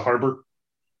volcano is a harbor.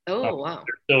 Oh, wow.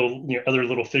 There's still other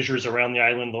little fissures around the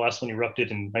island. The last one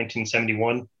erupted in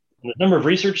 1971. And the number of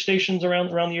research stations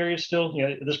around the area still,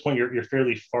 at this point you're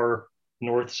fairly far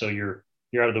north, so you're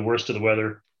out of the worst of the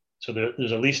weather. So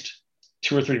there's at least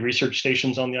 2 or 3 research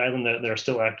stations on the island that are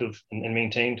still active and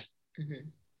maintained. Mm-hmm.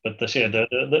 But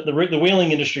the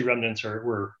whaling industry remnants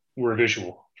were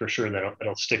visual for sure.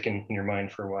 That'll stick in your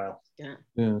mind for a while.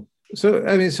 Yeah. So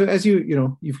I mean, so as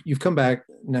you've come back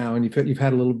now, and you've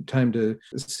had a little time to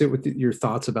sit with your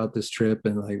thoughts about this trip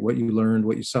and like what you learned,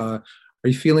 what you saw. Are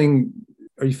you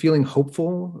feeling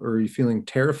hopeful, or are you feeling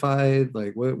terrified?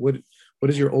 Like what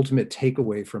is your ultimate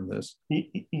takeaway from this?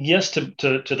 Yes, to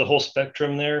the whole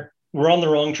spectrum there. We're on the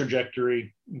wrong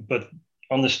trajectory, but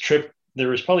on this trip, there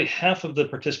was probably half of the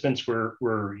participants were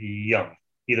young,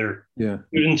 either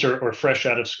students or fresh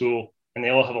out of school, and they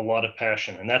all have a lot of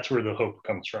passion, and that's where the hope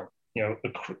comes from.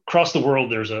 Across the world,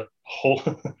 there's a whole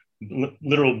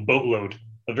literal boatload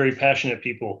of very passionate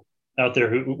people out there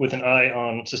who, with an eye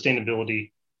on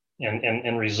sustainability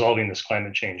and resolving this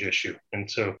climate change issue. And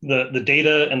so the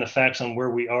data and the facts on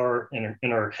where we are and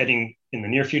are heading in the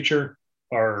near future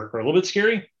are a little bit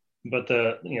scary, but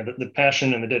the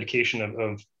passion and the dedication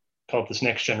of call it this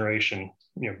next generation,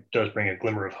 does bring a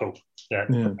glimmer of hope that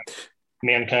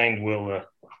mankind will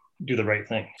do the right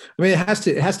thing. I mean, it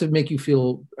has to make you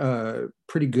feel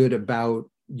pretty good about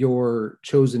your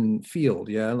chosen field.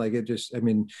 Yeah. Like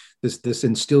this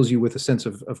instills you with a sense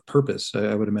of purpose,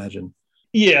 I would imagine.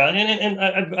 Yeah. And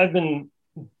I've been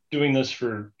doing this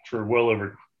for well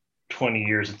over 20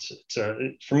 years.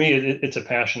 For me, it's a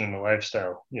passion and a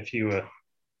lifestyle. If you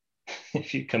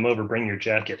come over, bring your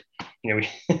jacket.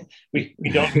 We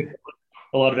don't have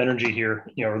a lot of energy here,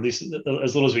 or at least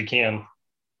as little as we can.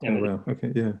 And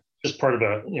Okay. Yeah. Just part of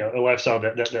a lifestyle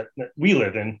that we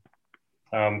live in.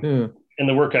 And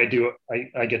the work I do,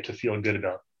 I get to feel good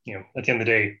about. At the end of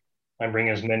the day, I'm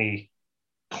bringing as many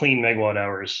clean megawatt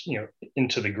hours,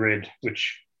 into the grid,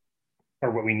 which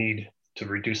are what we need to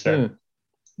reduce that,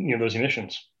 those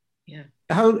emissions. Yeah.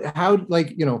 How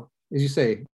like, as you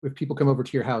say, if people come over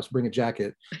to your house, bring a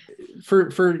jacket.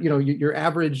 For your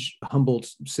average Humboldt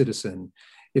citizen,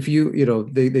 if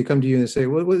they come to you and they say,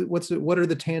 what are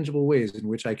the tangible ways in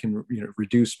which I can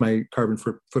reduce my carbon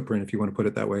footprint, if you want to put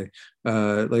it that way?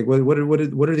 Like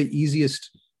what are the easiest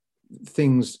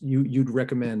things you'd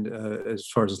recommend as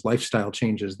far as lifestyle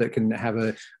changes that can have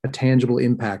a tangible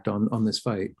impact on this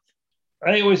fight?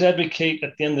 I always advocate,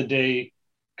 at the end of the day,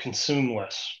 consume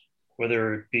less,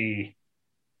 whether it be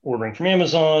ordering from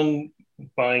Amazon,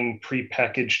 buying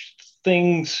prepackaged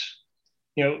things.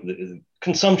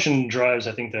 Consumption drives,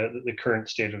 I think, the current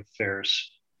state of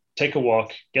affairs. Take a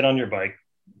walk, get on your bike,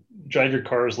 drive your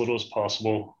car as little as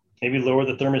possible, maybe lower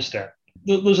the thermostat.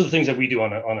 Those are the things that we do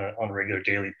on a regular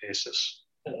daily basis.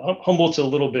 Humboldt's a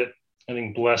little bit, I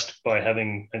think, blessed by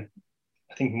having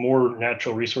I think, more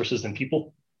natural resources than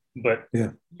people, but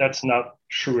that's not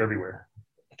true everywhere.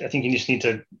 I think you just need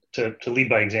to lead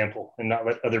by example and not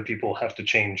let other people have to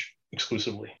change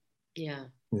exclusively. Yeah.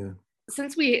 Yeah.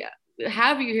 Since we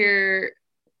have you here,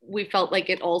 we felt like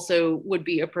it also would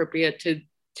be appropriate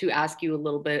to ask you a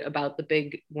little bit about the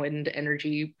big wind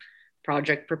energy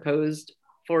project proposed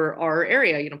for our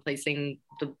area, placing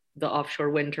the offshore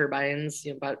wind turbines,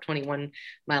 about 21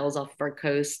 miles off of our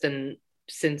coast. And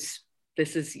since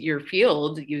this is your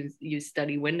field, you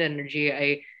study wind energy,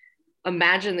 I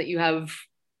imagine that you have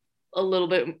a little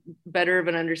bit better of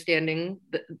an understanding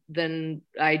than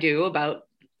I do about,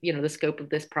 the scope of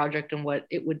this project and what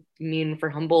it would mean for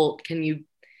Humboldt. Can you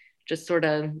just sort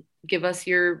of give us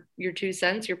your 2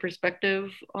 cents, your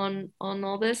perspective on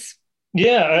all this?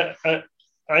 Yeah,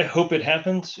 I hope it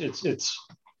happens. It's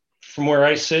from where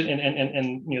I sit, and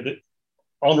the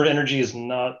Onward Energy is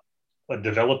not a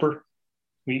developer.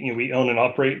 We own and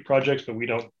operate projects, but we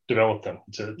don't develop them.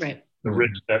 It's a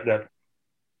risk that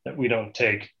we don't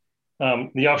take.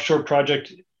 The offshore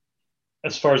project,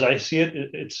 as far as I see it,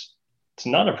 it's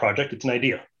not a project; it's an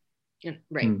idea. Yeah,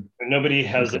 right. Nobody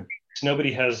has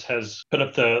put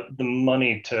up the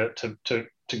money to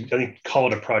I think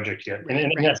call it a project yet. Right,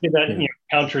 and I say that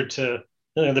counter to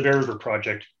the Bear River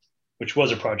project, which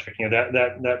was a project.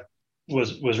 That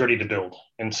was ready to build.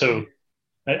 And so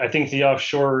I think the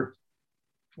offshore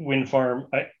wind farm,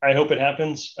 I hope it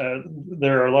happens.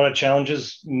 There are a lot of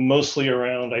challenges, mostly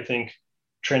around, I think,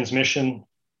 transmission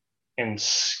and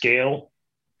scale.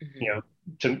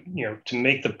 To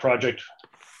make the project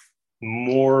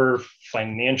more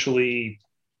financially,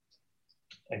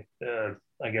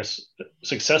 I guess,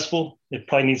 successful, it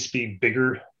probably needs to be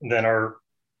bigger than our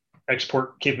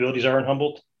export capabilities are in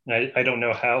Humboldt. And I don't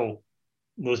know how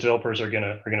those developers are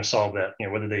gonna solve that.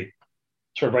 Whether they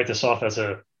sort of write this off as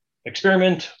a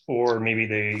experiment, or maybe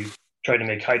they try to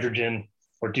make hydrogen,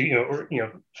 or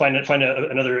find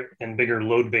another and bigger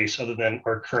load base other than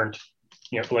our current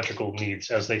electrical needs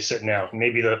as they sit now.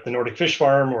 Maybe the Nordic fish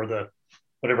farm or the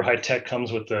whatever high tech comes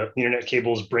with the internet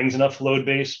cables brings enough load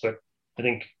base, but I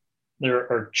think there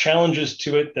are challenges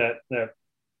to it that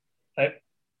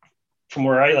from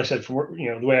where I, like I said,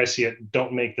 the way I see it,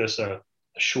 don't make this a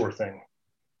sure thing.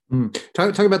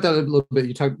 Talk about that a little bit.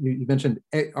 You mentioned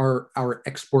our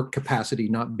export capacity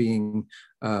not being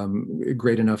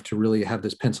great enough to really have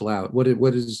this pencil out. What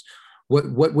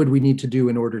would we need to do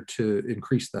in order to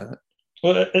increase that?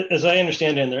 Well, as I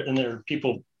understand it, and there are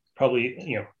people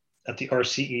probably at the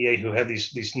RCEA who have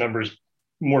these numbers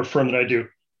more firm than I do.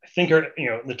 I think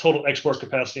the total export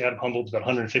capacity out of Humboldt is about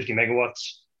 150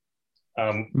 megawatts.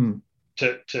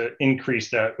 To increase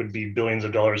that would be billions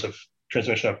of dollars of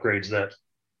transmission upgrades that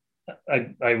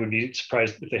I would be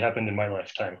surprised if they happened in my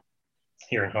lifetime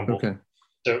here in Humboldt. Okay.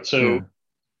 So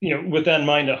with that in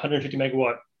mind, a 150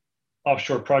 megawatt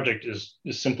offshore project is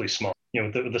simply small.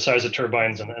 With the size of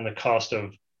turbines and the cost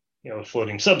of a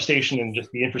floating substation and just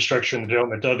the infrastructure and the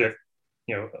development of it,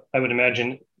 I would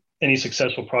imagine any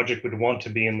successful project would want to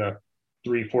be in the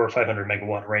 300, 400, or 500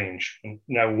 megawatt range. And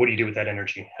now, what do you do with that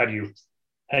energy? How do you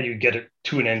get it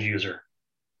to an end user?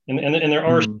 And there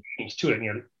are solutions to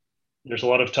it. There's a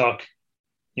lot of talk,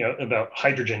 about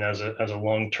hydrogen as a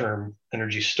long-term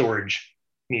energy storage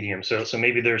medium. So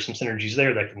maybe there's some synergies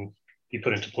there that can be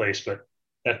put into place, but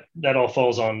that all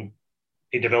falls on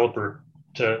a developer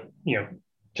to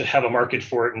have a market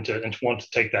for it and to want to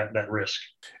take that risk.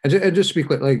 And just to be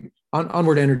clear, like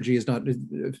Onward Energy is not,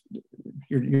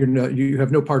 you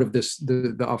have no part of this,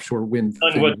 the offshore wind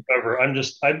None whatsoever.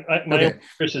 My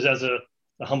interest is as a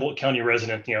Humboldt County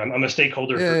resident. I'm a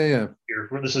stakeholder here.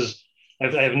 I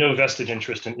have no vested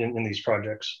interest in these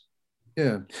projects.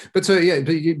 Yeah, but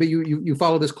you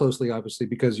follow this closely, obviously,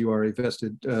 because you are a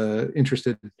vested,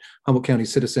 interested Humboldt County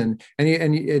citizen,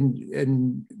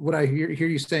 and what I hear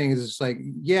you saying is it's like,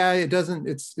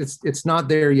 it's not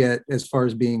there yet as far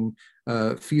as being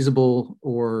feasible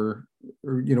or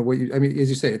as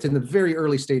you say, it's in the very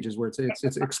early stages where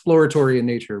it's exploratory in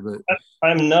nature. But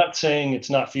I'm not saying it's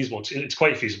not feasible. It's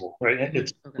quite feasible, right?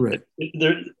 It's right.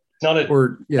 It's not a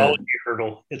technology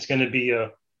hurdle. It's going to be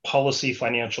a policy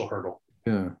financial hurdle.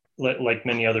 Yeah, like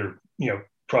many other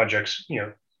projects.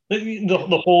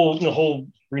 The whole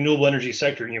renewable energy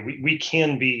sector. We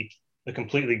can be a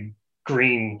completely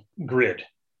green grid.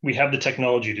 We have the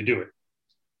technology to do it,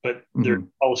 but there's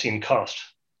policy and cost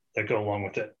that go along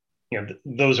with it.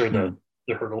 Those are the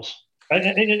hurdles.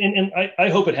 I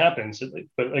hope it happens,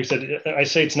 but like I said, I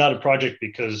say it's not a project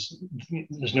because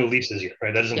there's no leases yet,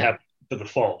 right? That doesn't happen to the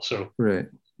fall, so right.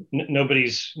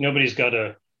 Nobody's got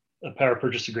a power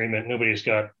purchase agreement. Nobody's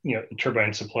got a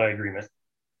turbine supply agreement.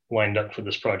 lined up for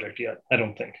this project yet. I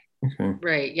don't think. Okay.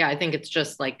 Right. Yeah. I think it's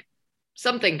just like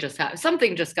something just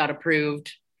got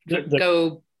approved.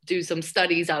 Go do some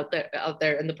studies out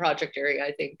there in the project area,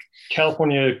 I think.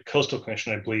 California Coastal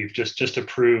Commission, I believe, just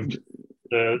approved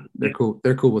they're cool.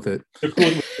 They're cool with it. They're cool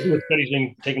with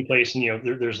studies taking place, and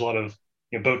there's a lot of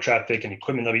boat traffic and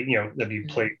equipment that'll be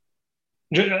played.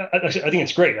 I think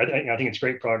it's great. I think it's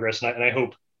great progress, and I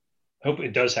hope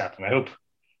it does happen. I hope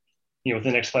within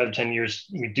the next 5 to 10 years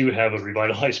we do have a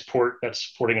revitalized port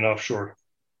that's supporting an offshore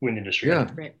wind industry. Yeah,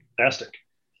 right. Fantastic.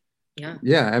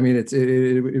 Yeah. I mean, it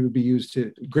would be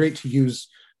great to use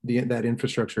that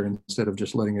infrastructure instead of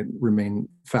just letting it remain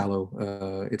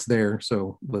fallow. It's there,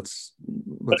 so let's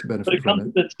benefit but it from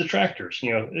comes it. with detractors.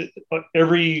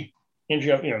 Every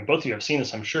injury, both of you have seen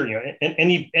this, I'm sure.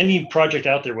 Any project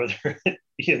out there, whether it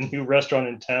be a new restaurant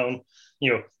in town,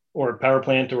 or a power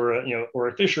plant, or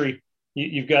a fishery,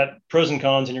 you've got pros and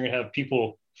cons, and you're going to have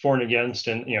people for and against,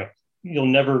 and you'll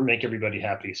never make everybody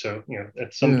happy. So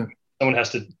at some point, someone has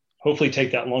to hopefully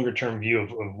take that longer term view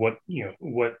of what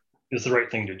is the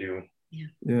right thing to do.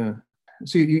 Yeah.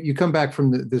 So you come back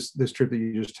from this trip that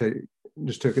you just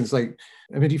took, and it's like,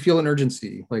 I mean, do you feel an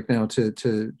urgency like now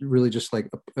to really just like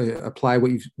apply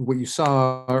what you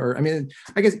saw? Or I mean,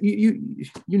 I guess you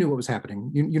knew what was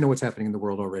happening. You know what's happening in the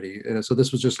world already. So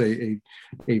this was just a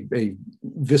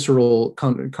visceral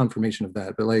confirmation of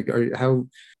that. But like, how?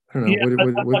 I don't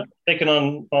know. I'm not taking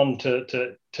on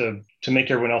to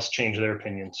make everyone else change their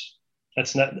opinions.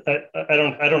 That's not. I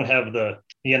don't have the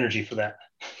energy for that.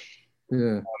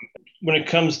 Yeah. When it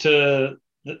comes to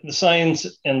the science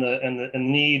and the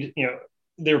need,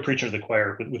 they were preaching to the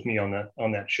choir with me on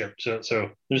that ship.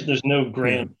 So there's no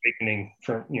grand awakening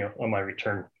from on my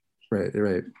return. Right.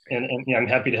 And I'm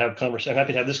happy to have conversation. I'm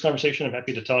happy to have this conversation. I'm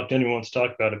happy to talk to anyone who wants to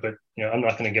talk about it. But I'm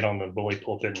not going to get on the bully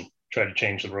pulpit and try to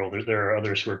change the world. There are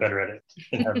others who are better at it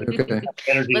and have the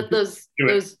energy. Let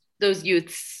those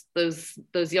youths,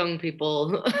 those young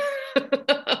people.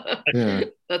 Yeah,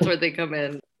 that's where they come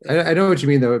in. I know what you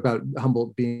mean though about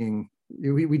Humboldt being.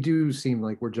 We do seem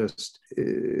like we're just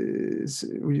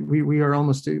we are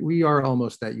almost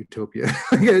that utopia.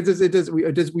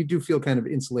 We do feel kind of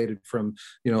insulated from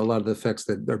a lot of the effects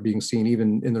that are being seen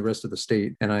even in the rest of the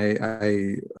state, and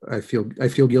I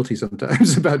feel guilty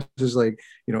sometimes about just like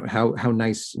how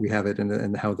nice we have it,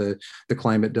 and how the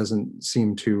climate doesn't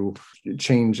seem to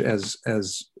change as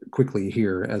quickly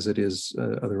here as it is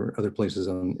other places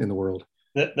in the world.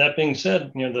 That being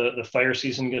said, the fire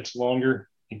season gets longer.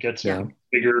 It gets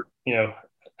bigger.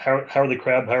 How are the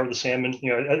crab? How are the salmon?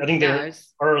 I think there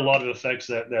are a lot of effects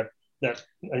that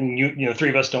three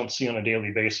of us don't see on a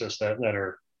daily basis that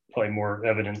are probably more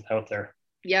evident out there.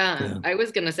 Yeah. I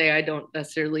was gonna say I don't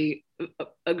necessarily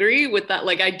agree with that.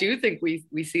 Like I do think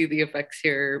we see the effects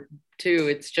here too.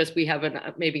 It's just we have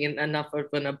maybe enough of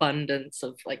an abundance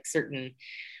of like certain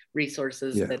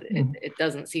resources that it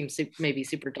doesn't seem maybe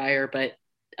super dire, but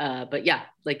yeah,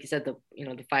 like you said, the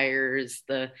fires,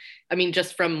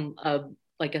 just from a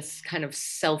kind of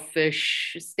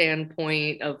selfish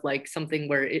standpoint of like something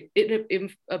where it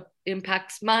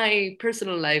impacts my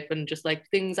personal life and just like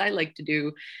things I like to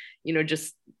do,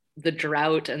 just the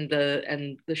drought and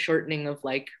the shortening of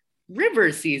like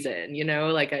river season,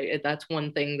 that's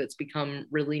one thing that's become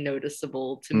really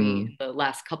noticeable to me in the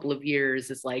last couple of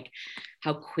years is like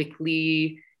how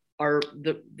quickly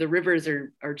the rivers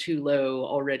are too low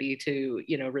already to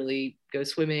really go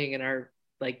swimming, and are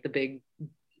like the big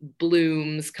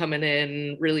blooms coming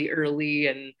in really early,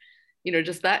 and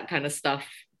just that kind of stuff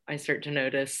I start to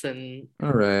notice. And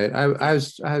all right, I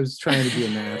was trying to be a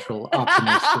natural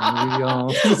optimist.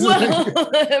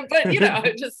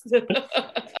 But just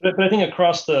but I think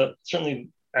across certainly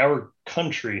our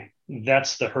country,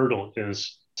 that's the hurdle.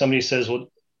 Is somebody says,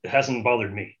 well, it hasn't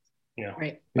bothered me.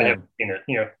 Right. I haven't seen it,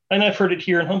 and I've heard it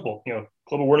here in Humboldt.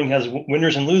 Global warming has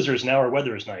winners and losers. Now our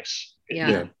weather is nice.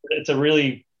 Yeah. It's a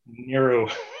really narrow.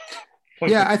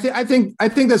 Yeah, I think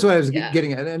that's what I was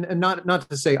getting at, and not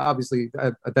to say obviously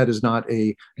that is not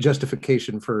a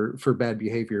justification for bad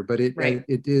behavior, but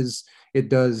it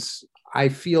does. I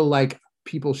feel like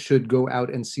people should go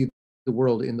out and see the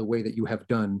world in the way that you have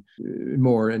done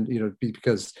more, and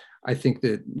because I think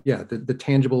that the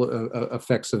tangible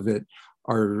effects of it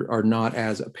are not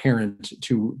as apparent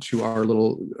to our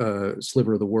little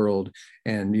sliver of the world.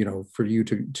 And for you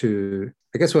to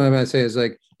I guess what I'm going to say is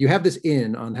like, you have this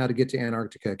in on how to get to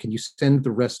Antarctica. Can you send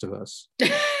the rest of us?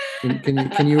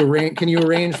 Can you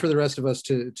arrange for the rest of us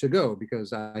to go?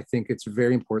 Because I think it's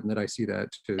very important that I see that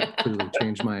to clearly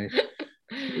change my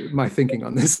my thinking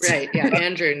on this. Right. Yeah.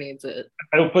 Andrew needs it.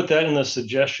 I will put that in the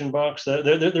suggestion box.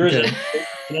 There is Okay.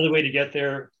 another way to get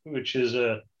there, which is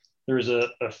there was a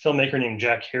filmmaker named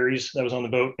Jack Harries that was on the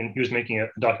boat, and he was making a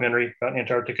documentary about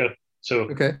Antarctica. So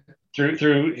Okay.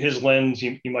 through his lens,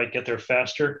 you might get there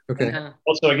faster. Okay. And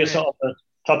also, I guess on the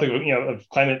topic of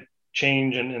climate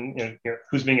change and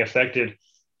who's being affected,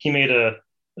 he made a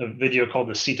video called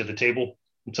 "The Seat at the Table."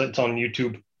 It's on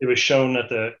YouTube. It was shown at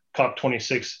the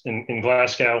COP26 in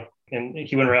Glasgow, and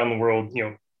he went around the world,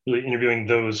 really interviewing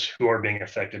those who are being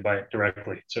affected by it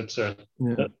directly. So it's a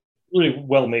really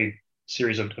well-made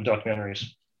series of documentaries.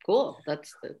 Cool.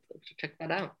 Check that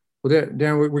out. Well,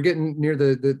 Darren, we're getting near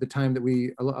the time that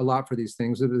we allot for these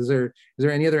things. Is there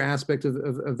any other aspect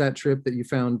of that trip that you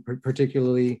found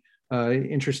particularly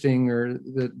interesting, or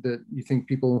that you think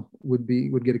people would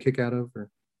get a kick out of?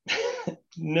 Or?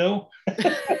 No.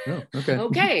 Oh, okay.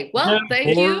 Okay. Well,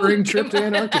 thank you. Boring trip to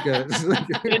Antarctica. That's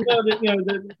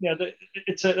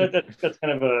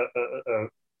kind of a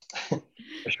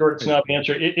short, snappy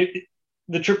answer.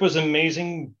 The trip was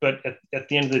amazing, but at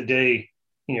the end of the day,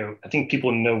 I think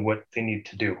people know what they need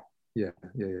to do. Yeah.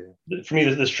 For me,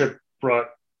 this trip brought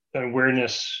an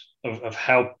awareness of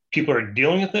how people are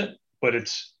dealing with it, but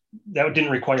that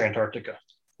didn't require Antarctica.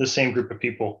 The same group of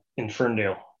people in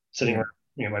Ferndale sitting around,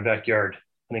 my backyard,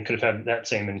 and they could have had that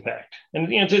same impact.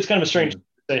 And it's kind of a strange to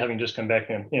say, having just come back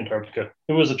in Antarctica.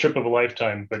 It was a trip of a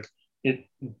lifetime, but it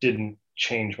didn't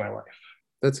change my life.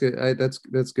 That's good.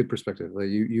 That's good perspective. Like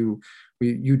you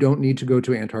don't need to go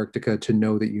to Antarctica to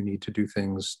know that you need to do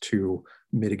things to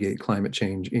mitigate climate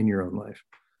change in your own life.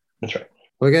 That's right.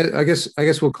 Well, I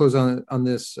guess we'll close on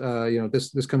this.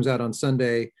 This comes out on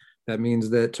Sunday. That means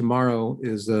that tomorrow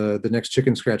is the next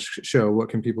Chicken Scratch show. What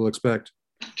can people expect?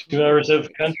 2 hours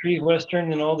of country,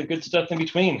 western, and all the good stuff in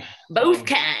between. Both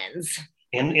kinds.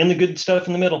 And the good stuff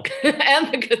in the middle.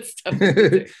 And the good stuff.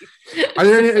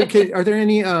 Are there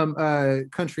any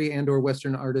country and or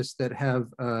western artists that have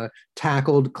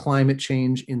tackled climate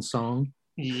change in song?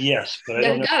 Yes, but I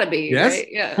don't know. Gotta be. Yes. Right?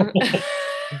 Yeah.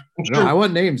 No, I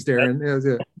want names,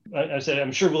 Darren. I said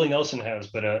I'm sure Willie Nelson has,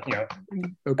 but Okay.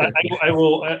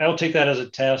 I'll take that as a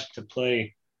task to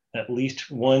play at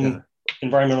least one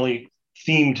environmentally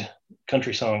themed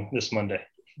country song this Monday.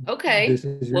 Okay,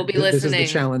 we'll be listening. This is the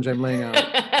challenge I'm laying out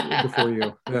before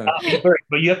you. Yeah.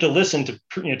 But you have to listen to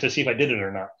see if I did it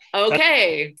or not.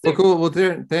 Okay. Well, cool. Well,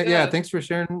 thanks for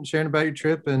sharing about your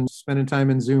trip and spending time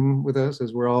in Zoom with us,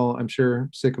 as we're all, I'm sure,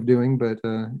 sick of doing. But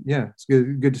it's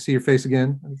good to see your face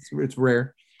again. It's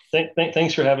rare.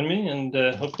 Thanks for having me, and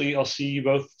hopefully I'll see you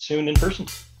both soon in person.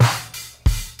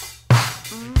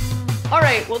 All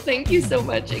right. Well, thank you so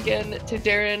much again to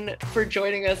Darren for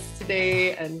joining us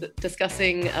today and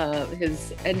discussing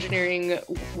his engineering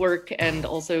work and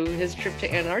also his trip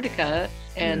to Antarctica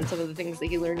and some of the things that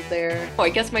he learned there. I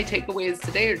guess my takeaways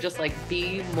today are just like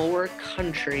be more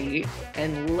country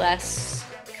and less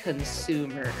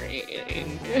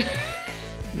consumering.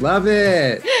 Love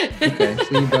it. Okay,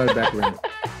 so you brought it back around.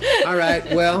 All right.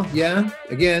 Well,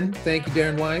 again, thank you,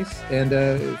 Darren Weiss. And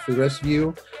for the rest of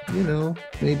you,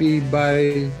 maybe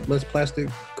buy less plastic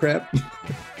crap.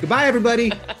 Goodbye,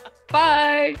 everybody.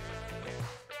 Bye.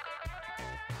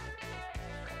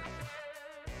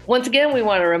 Once again, we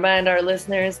want to remind our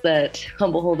listeners that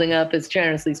Humble Holding Up is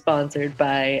generously sponsored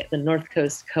by the North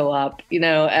Coast Co-op.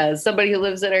 As somebody who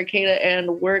lives in Arcata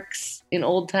and works in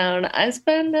Old Town, I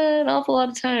spend an awful lot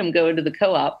of time going to the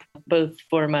co-op, both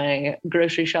for my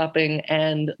grocery shopping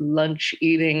and lunch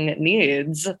eating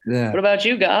needs. Yeah. What about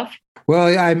you, Goff?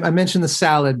 Well, I mentioned the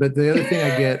salad, but the other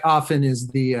thing I get often is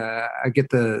the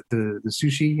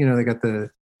sushi. They got the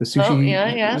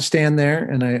sushi stand there,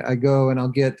 and I go and I'll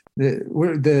get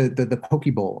the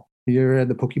poke bowl. You ever had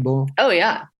the poke bowl? Oh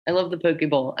yeah, I love the poke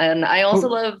bowl, and I also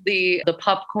love the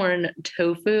popcorn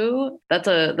tofu. That's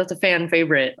a fan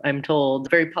favorite, I'm told.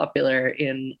 Very popular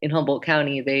in Humboldt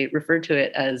County. They refer to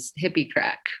it as hippie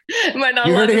crack. Am I not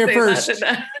you allowed heard it to here say first.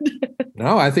 That?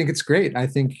 No, I think it's great. I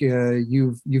think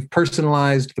you've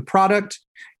personalized the product,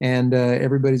 and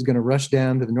everybody's going to rush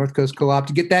down to the North Coast Co-op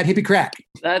to get that hippie crack.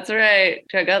 That's right.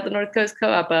 Check out the North Coast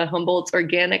Co-op, Humboldt's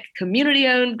organic,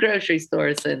 community-owned grocery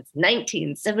store since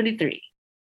 1973.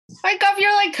 Hi, Goff,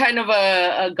 you're like kind of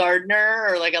a gardener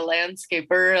or like a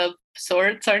landscaper of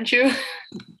sorts, aren't you?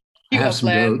 You have some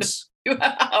goats.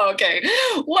 Okay.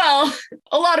 Well,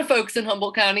 a lot of folks in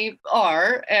Humboldt County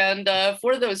are, and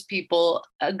for those people,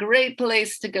 a great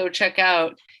place to go check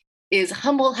out is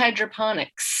Humboldt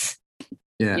Hydroponics.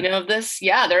 Yeah. You know of this?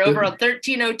 Yeah, they're over on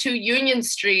 1302 Union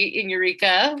Street in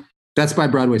Eureka. That's by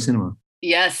Broadway Cinema.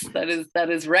 Yes,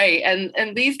 that is right.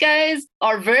 And these guys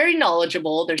are very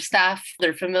knowledgeable. Their staff,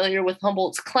 they're familiar with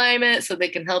Humboldt's climate, so they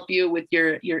can help you with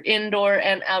your indoor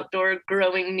and outdoor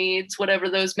growing needs, whatever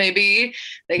those may be.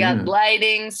 They got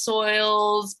lighting,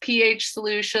 soils, pH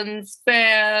solutions,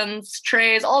 fans,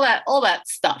 trays, all that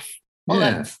stuff. All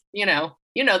that, the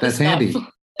That's stuff. handy.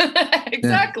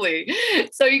 Exactly. Yeah.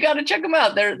 So you got to check them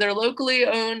out. They're locally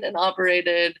owned and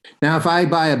operated. Now, if I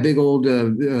buy a big old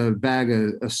bag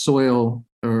of soil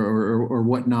or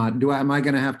whatnot, am I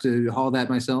going to have to haul that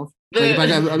myself? Like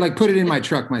if I put it in my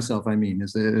truck myself, I mean,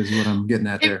 is what I'm getting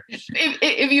at there.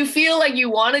 If you feel like you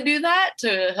want to do that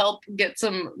to help get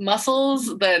some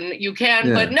muscles, then you can.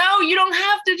 Yeah. But no, you don't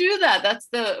have to do that. That's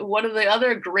one of the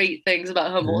other great things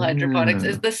about Humboldt Hydroponics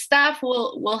is the staff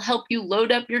will help you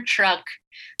load up your truck.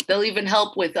 They'll even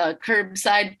help with a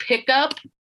curbside pickup.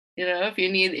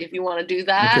 If you want to do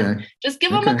that, just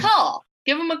give them a call.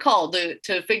 Give them a call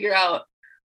to figure out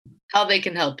how they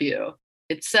can help you.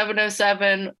 It's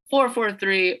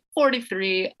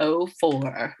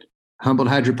 707-443-4304. Humboldt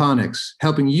Hydroponics,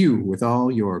 helping you with all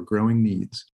your growing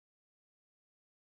needs.